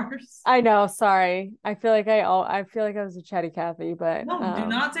 2 hours. I know, sorry. I feel like I was a chatty Cathy, but No, do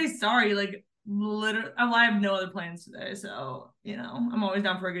not say sorry. Like literally, well, I have no other plans today, so I'm always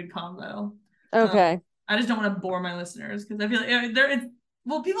down for a good combo. okay. I just don't want to bore my listeners because I feel like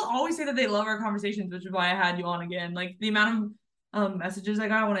well, people always say that they love our conversations, which is why I had you on again. Like the amount of messages I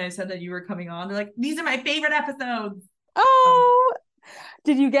got when I said that you were coming on, they're like, "These are my favorite episodes." Oh,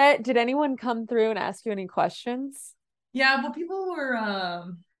 did anyone come through and ask you any questions? Yeah, but people were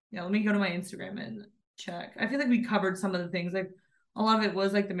yeah, let me go to my Instagram and check. I feel like we covered some of the things. Like a lot of it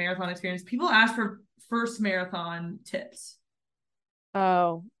was like the marathon experience. People asked for first marathon tips.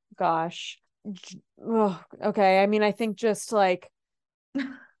 Oh gosh. Oh, okay. I mean, I think just like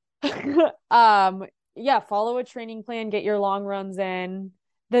um yeah, follow a training plan, get your long runs in.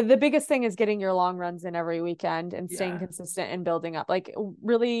 The biggest thing is getting your long runs in every weekend and staying Yeah. consistent and building up. Like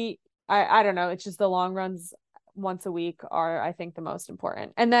really, I don't know, it's just the long runs once a week are I think the most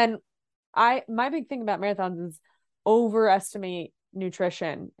important. And then my big thing about marathons is overestimate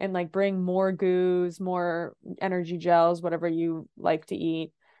nutrition and like bring more goos, more energy gels, whatever you like to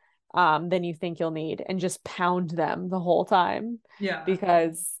eat, than you think you'll need, and just pound them the whole time. Yeah.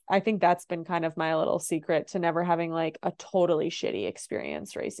 Because I think that's been kind of my little secret to never having like a totally shitty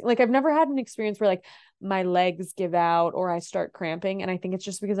experience racing. Like I've never had an experience where like my legs give out or I start cramping. And I think it's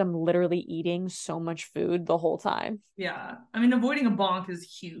just because I'm literally eating so much food the whole time. Yeah. I mean, avoiding a bonk is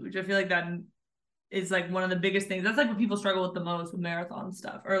huge. I feel like that is like one of the biggest things. That's like what people struggle with the most with marathon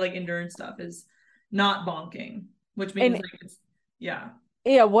stuff or like endurance stuff is not bonking, which means And like yeah.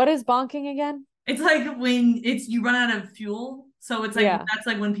 yeah, what is bonking again? It's like when you run out of fuel. So it's like Yeah. that's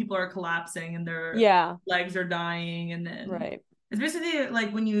like when people are collapsing and their Yeah. legs are dying, and then Right. it's basically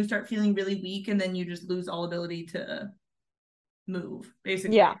like when you start feeling really weak and then you just lose all ability to move,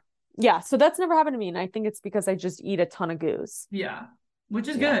 basically. Yeah. Yeah. So that's never happened to me. And I think it's because I just eat a ton of goose. Yeah, which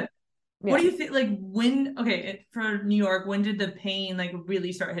is Yeah. good. What Yeah. do you think? Like when? Okay, for New York, when did the pain like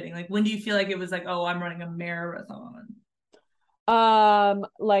really start hitting? Like when do you feel like it was like, oh, I'm running a marathon?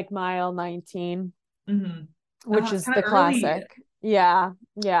 Like mile 19, Mm-hmm. Oh, which it's is kind of the early. classic. Yeah.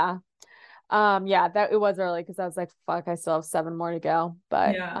 Yeah. Yeah, that it was early because I was like, fuck, I still have 7 more to go.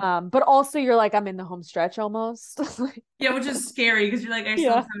 Yeah. But also you're like, I'm in the home stretch almost. Yeah, which is scary because you're like, I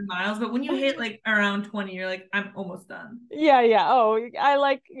still have Yeah. 7 miles, but when you hit like around 20, you're like, I'm almost done. Yeah, yeah. Oh, I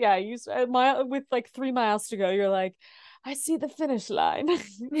like, yeah, you mile with like 3 miles to go, you're like, I see the finish line.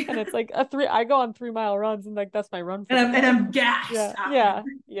 And it's like I go on 3 mile runs and like that's my run for And the day. I'm gassed Yeah, after. yeah,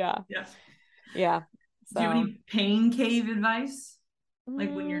 yeah, Yeah. yeah. Do you have So any pain cave advice?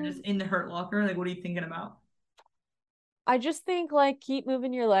 Like when you're just mm, in the hurt locker, like what are you thinking about? I just think like keep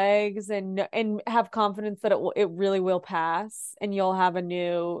moving your legs and have confidence that it really will pass and you'll have a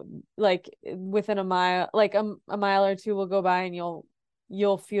new like within a mile like a mile or two will go by and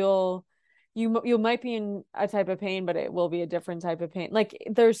you'll feel you might be in a type of pain but it will be a different type of pain. Like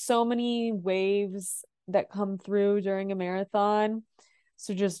there's so many waves that come through during a marathon.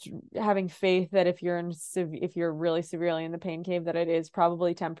 So just having faith that if you're really severely in the pain cave, that it is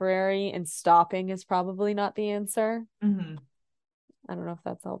probably temporary and stopping is probably not the answer. Mm-hmm. I don't know if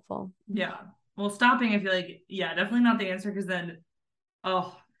that's helpful. Yeah. Well, stopping, I feel like, yeah, definitely not the answer because then,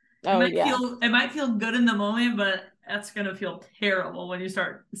 oh, Oh yeah, it might feel good in the moment, but that's gonna feel terrible when you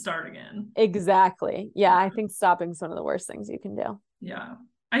start again. exactly. Yeah, Yeah. I think stopping's one of the worst things you can do. Yeah.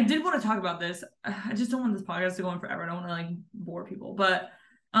 I did want to talk about this. I just don't want this podcast to go on forever. I don't want to like bore people, but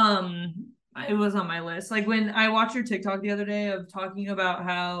um it was on my list. Like when I watched your TikTok the other day of talking about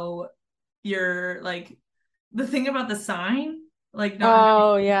how you're like the thing about the sign, like not having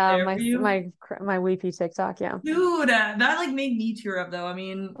Oh it yeah, there for you. my weepy TikTok, yeah. Dude, that like made me tear up though. I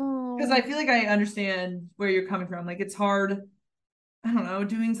mean, because I Oh feel like I understand where you're coming from. Like it's hard, I don't know,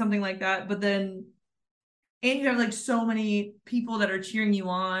 doing something like that, but then and you have like so many people that are cheering you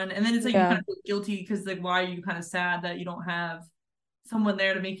on, and then it's like you kind yeah, of feel guilty because like why are you kind of sad that you don't have someone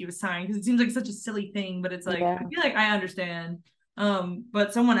there to make you a sign? Because it seems like such a silly thing, but it's like I yeah. feel like I understand.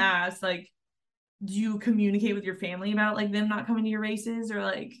 But someone asked like, do you communicate with your family about like them not coming to your races or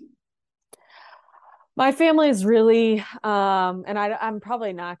like My family is really and I'm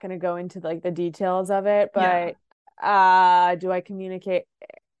probably not going to go into like the details of it, yeah. but do I communicate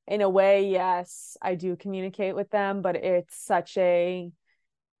in a way? Yes, I do communicate with them, but it's such a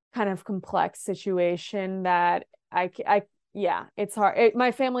kind of complex situation that I yeah, it's hard.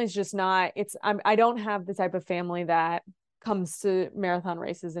 My family's just not I don't have the type of family that comes to marathon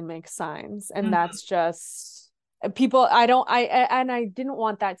races and makes signs, and Mhm. that's just people, I didn't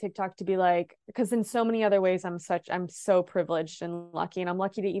want that TikTok to be like, because in so many other ways I'm so privileged and lucky, and I'm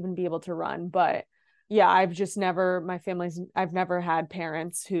lucky to even be able to run. But yeah, I've never had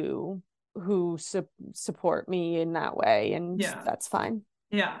parents who support me in that way, and that's fine.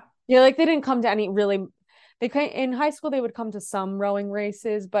 Yeah. Yeah, like they didn't come to any really, in high school they would come to some rowing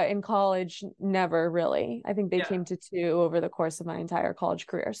races, but in college never really. I think they came to 2 over the course of my entire college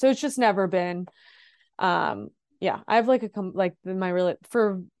career. So it's just never been yeah, I have like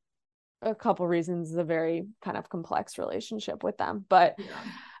for a couple reasons, a very kind of complex relationship with them. But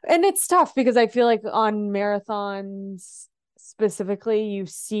and it's tough because I feel like on marathons specifically, you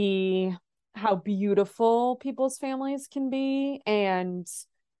see how beautiful people's families can be, and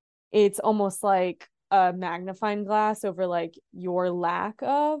it's almost like a magnifying glass over like your lack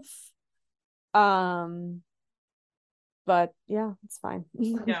of. But yeah, it's fine.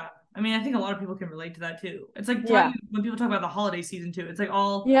 Yeah. I mean, I think a lot of people can relate to that too. It's like when people talk about the holiday season too, it's like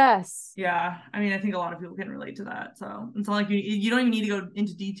all yes. Yeah. I mean, I think a lot of people can relate to that. So it's not like you don't even need to go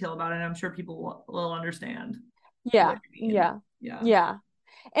into detail about it. I'm sure people will understand. Yeah.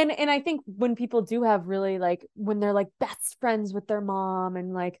 And I think when people do have really like, when they're like best friends with their mom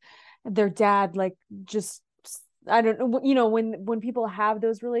and like their dad, like just, I don't know, you know, when people have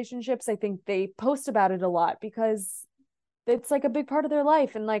those relationships, I think they post about it a lot because it's like a big part of their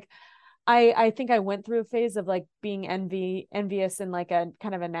life. And like, I think I went through a phase of like being envious in like a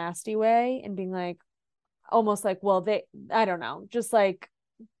kind of a nasty way, and being like, almost like, well, I don't know, just like,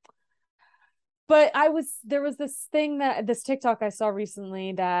 but there was this TikTok I saw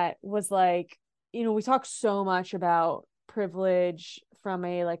recently that was like, you know, we talk so much about privilege from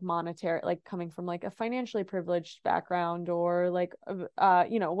a like monetary, like coming from like a financially privileged background, or like,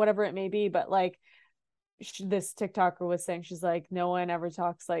 you know, whatever it may be. But like, this TikToker was saying, she's like, no one ever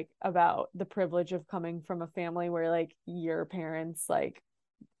talks like about the privilege of coming from a family where like your parents like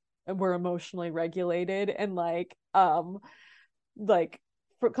were emotionally regulated, and like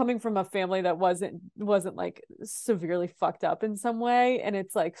coming from a family that wasn't like severely fucked up in some way. And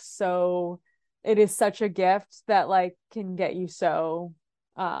it's like, so it is such a gift that like can get you so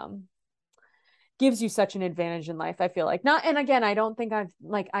gives you such an advantage in life. I feel like, not, and again, I don't think I'm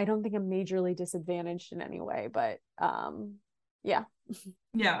majorly disadvantaged in any way, but yeah.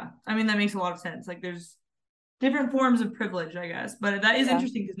 I mean, that makes a lot of sense. Like there's different forms of privilege, I guess, but that is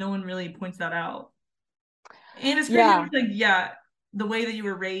interesting because no one really points that out. And it's crazy, like, the way that you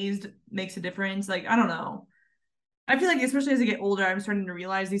were raised makes a difference. Like, I don't know, I feel like especially as I get older, I'm starting to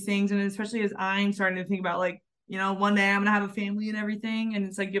realize these things, and especially as I'm starting to think about like, you know, one day I'm gonna have a family and everything, and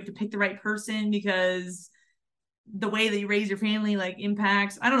it's like you have to pick the right person because the way that you raise your family like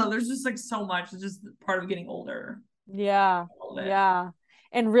impacts, I don't know, there's just like so much. It's just part of getting older. Yeah.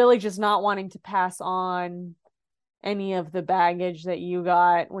 And really just not wanting to pass on any of the baggage that you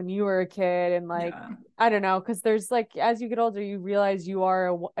got when you were a kid. And like, I don't know, because there's like, as you get older, you realize you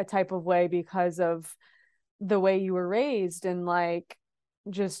are a type of way because of the way you were raised, and like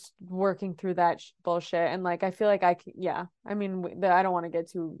just working through that bullshit. And like, I feel like I mean, I don't want to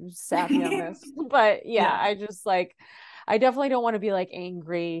get too sappy on this, but I just like, I definitely don't want to be like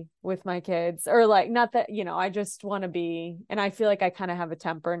angry with my kids, or like, not that, you know, I just want to be, and I feel like I kind of have a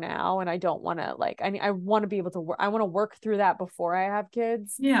temper now, and I don't want to like, I want to be able to work, I want to work through that before I have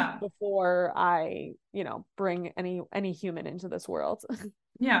kids, before I, you know, bring any human into this world.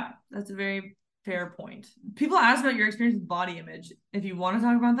 That's a very fair point. People ask about your experience with body image. If you want to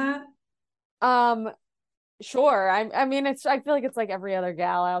talk about that. Sure. I mean, I feel like it's like every other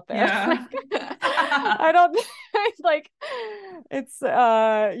gal out there. I don't like, it's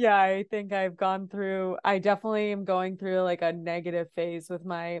I think I definitely am going through like a negative phase with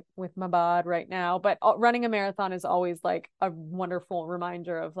my bod right now. But running a marathon is always like a wonderful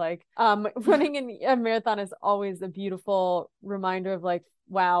reminder of like, running in a marathon is always a beautiful reminder of like,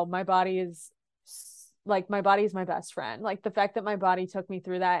 wow, my body is my best friend. Like the fact that my body took me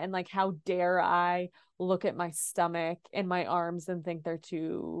through that, and like, how dare I look at my stomach and my arms and think they're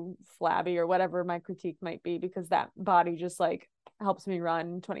too flabby, or whatever my critique might be, because that body just like helps me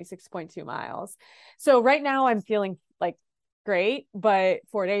run 26.2 miles. So right now I'm feeling like great, but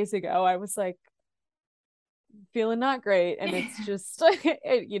 4 days ago I was like feeling not great, and it's just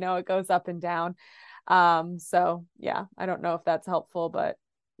you know, it goes up and down. So yeah, I don't know if that's helpful, but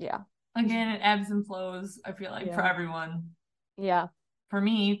again, it ebbs and flows, I feel like, for everyone. For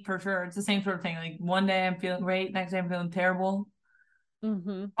me, for sure, it's the same sort of thing. Like one day I'm feeling great, next day I'm feeling terrible.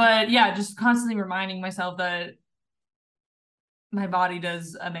 But just constantly reminding myself that my body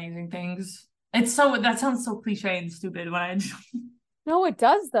does amazing things. That sounds so cliche and stupid when I No, it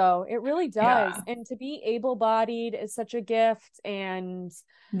does though. It really does. Yeah. And to be able-bodied is such a gift. And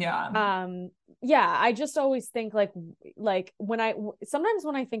Yeah. yeah, I just always think like sometimes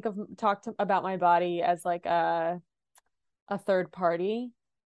when I think of about my body as like a third party,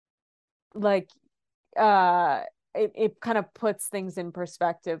 like it kind of puts things in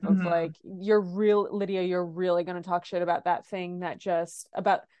perspective of like, Lydia, you're really going to talk shit about that thing that just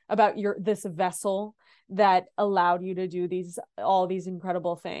about this vessel that allowed you to do all these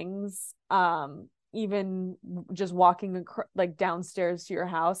incredible things, even just walking like downstairs to your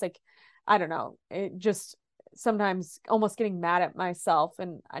house. Like, I don't know, it just sometimes almost getting mad at myself,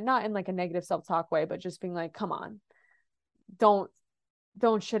 and not in like a negative self-talk way, but just being like, come on, don't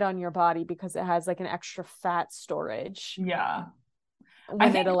shit on your body because it has like an extra fat storage. Yeah.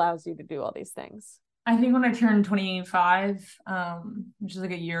 When it allows you to do all these things. I think when I turned 25, which is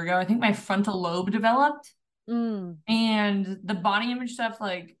like a year ago, I think my frontal lobe developed. And the body image stuff,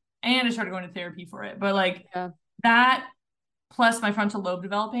 like, and I started going to therapy for it. But like that plus my frontal lobe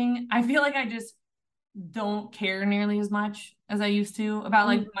developing, I feel like I just don't care nearly as much as I used to about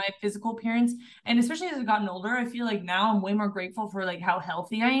like my physical appearance. And especially as I've gotten older, I feel like now I'm way more grateful for like how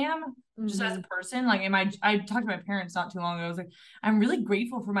healthy I am just as a person. Like, I talked to my parents not too long ago. I was like, I'm really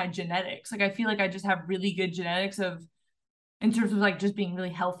grateful for my genetics. Like, I feel like I just have really good genetics in terms of like just being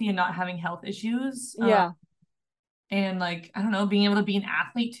really healthy and not having health issues. And like, I don't know, being able to be an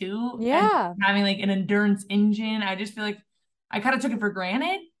athlete too. Yeah. And having like an endurance engine. I just feel like I kind of took it for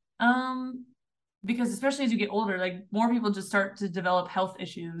granted. Because especially as you get older, like more people just start to develop health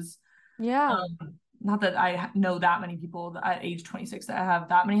issues. Yeah. Not that I know that many people at age 26 that have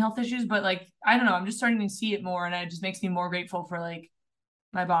that many health issues, but like, I don't know, I'm just starting to see it more, and it just makes me more grateful for like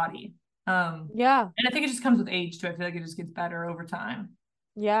my body. Yeah. And I think it just comes with age too. I feel like it just gets better over time.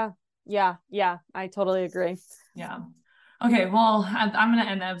 Yeah. I totally agree. Yeah. Okay. Well, I'm going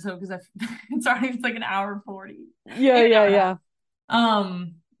to end the episode because it's like an hour 40. Yeah.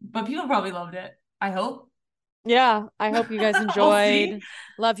 But people probably loved it. I hope. Yeah, I hope you guys enjoyed.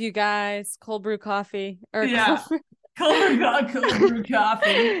 Love you guys. Cold brew coffee. Cold brew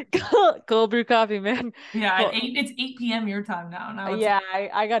coffee. Cold brew coffee, man. Yeah, it's 8 p.m. your time now.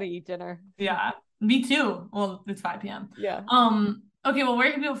 I gotta eat dinner. Yeah, me too. Well, it's 5 p.m. Yeah. Okay, well,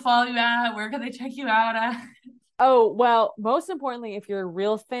 where can people follow you at? Where can they check you out at? Oh, well, most importantly, if you're a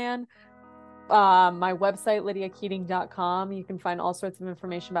real fan, my website, lydiakeating.com, you can find all sorts of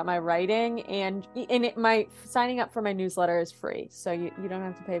information about my writing, and my signing up for my newsletter is free, so you don't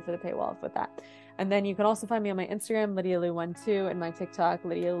have to pay for the paywall with that. And then you can also find me on my Instagram, LydiaLou12, and my TikTok,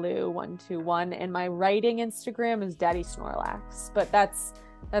 LydiaLou121, and my writing Instagram is Daddy Snorlax, but that's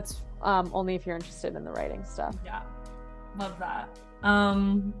only if you're interested in the writing stuff. Yeah, love that.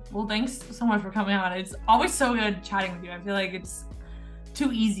 Well, thanks so much for coming on. It's always so good chatting with you. I feel like it's too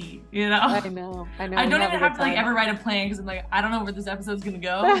easy, you know? I know. I don't even have to like ever write a plan because I'm like, I don't know where this episode's gonna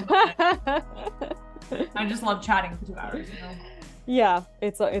go. I just love chatting for 2 hours, you know? Yeah,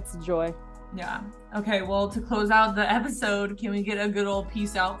 it's a joy. Yeah. Okay, well, to close out the episode, can we get a good old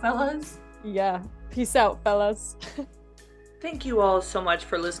peace out, fellas? Yeah. Peace out, fellas. Thank you all so much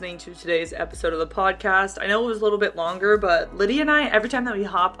for listening to today's episode of the podcast. I know it was a little bit longer, but Lydia and I, every time that we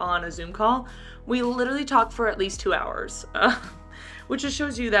hop on a Zoom call, we literally talk for at least 2 hours. Which just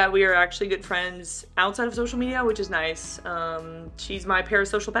shows you that we are actually good friends outside of social media, which is nice. She's my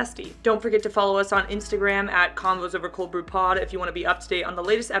parasocial bestie. Don't forget to follow us on Instagram at Convos Over Cold Brew Pod if you want to be up to date on the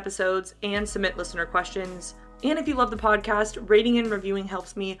latest episodes and submit listener questions. And if you love the podcast, rating and reviewing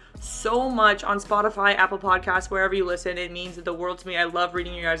helps me so much on Spotify, Apple Podcasts, wherever you listen. It means the world to me. I love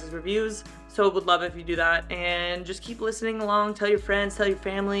reading your guys' reviews, so would love if you do that. And just keep listening along. Tell your friends, tell your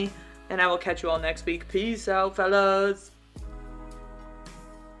family, and I will catch you all next week. Peace out, fellas.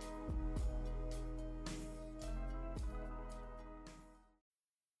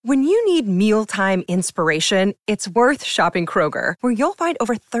 When you need mealtime inspiration, it's worth shopping Kroger, where you'll find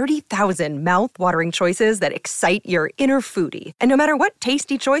over 30,000 mouth-watering choices that excite your inner foodie. And no matter what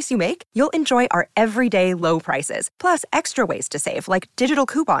tasty choice you make, you'll enjoy our everyday low prices, plus extra ways to save, like digital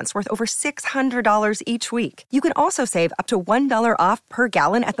coupons worth over $600 each week. You can also save up to $1 off per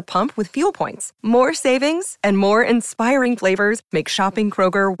gallon at the pump with fuel points. More savings and more inspiring flavors make shopping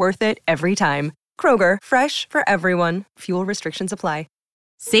Kroger worth it every time. Kroger, fresh for everyone. Fuel restrictions apply.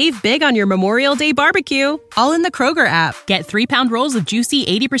 Save big on your Memorial Day barbecue, all in the Kroger app. Get 3-pound rolls of juicy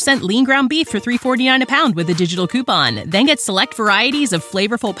 80% lean ground beef for $3.49 a pound with a digital coupon. Then get select varieties of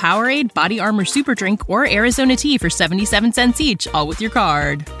flavorful Powerade, Body Armor Super Drink, or Arizona tea for 77 cents each, all with your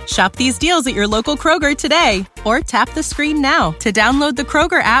card. Shop these deals at your local Kroger today, or tap the screen now to download the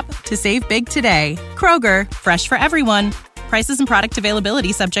Kroger app to save big today. Kroger, fresh for everyone. Prices and product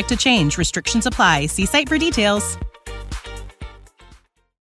availability subject to change. Restrictions apply. See site for details.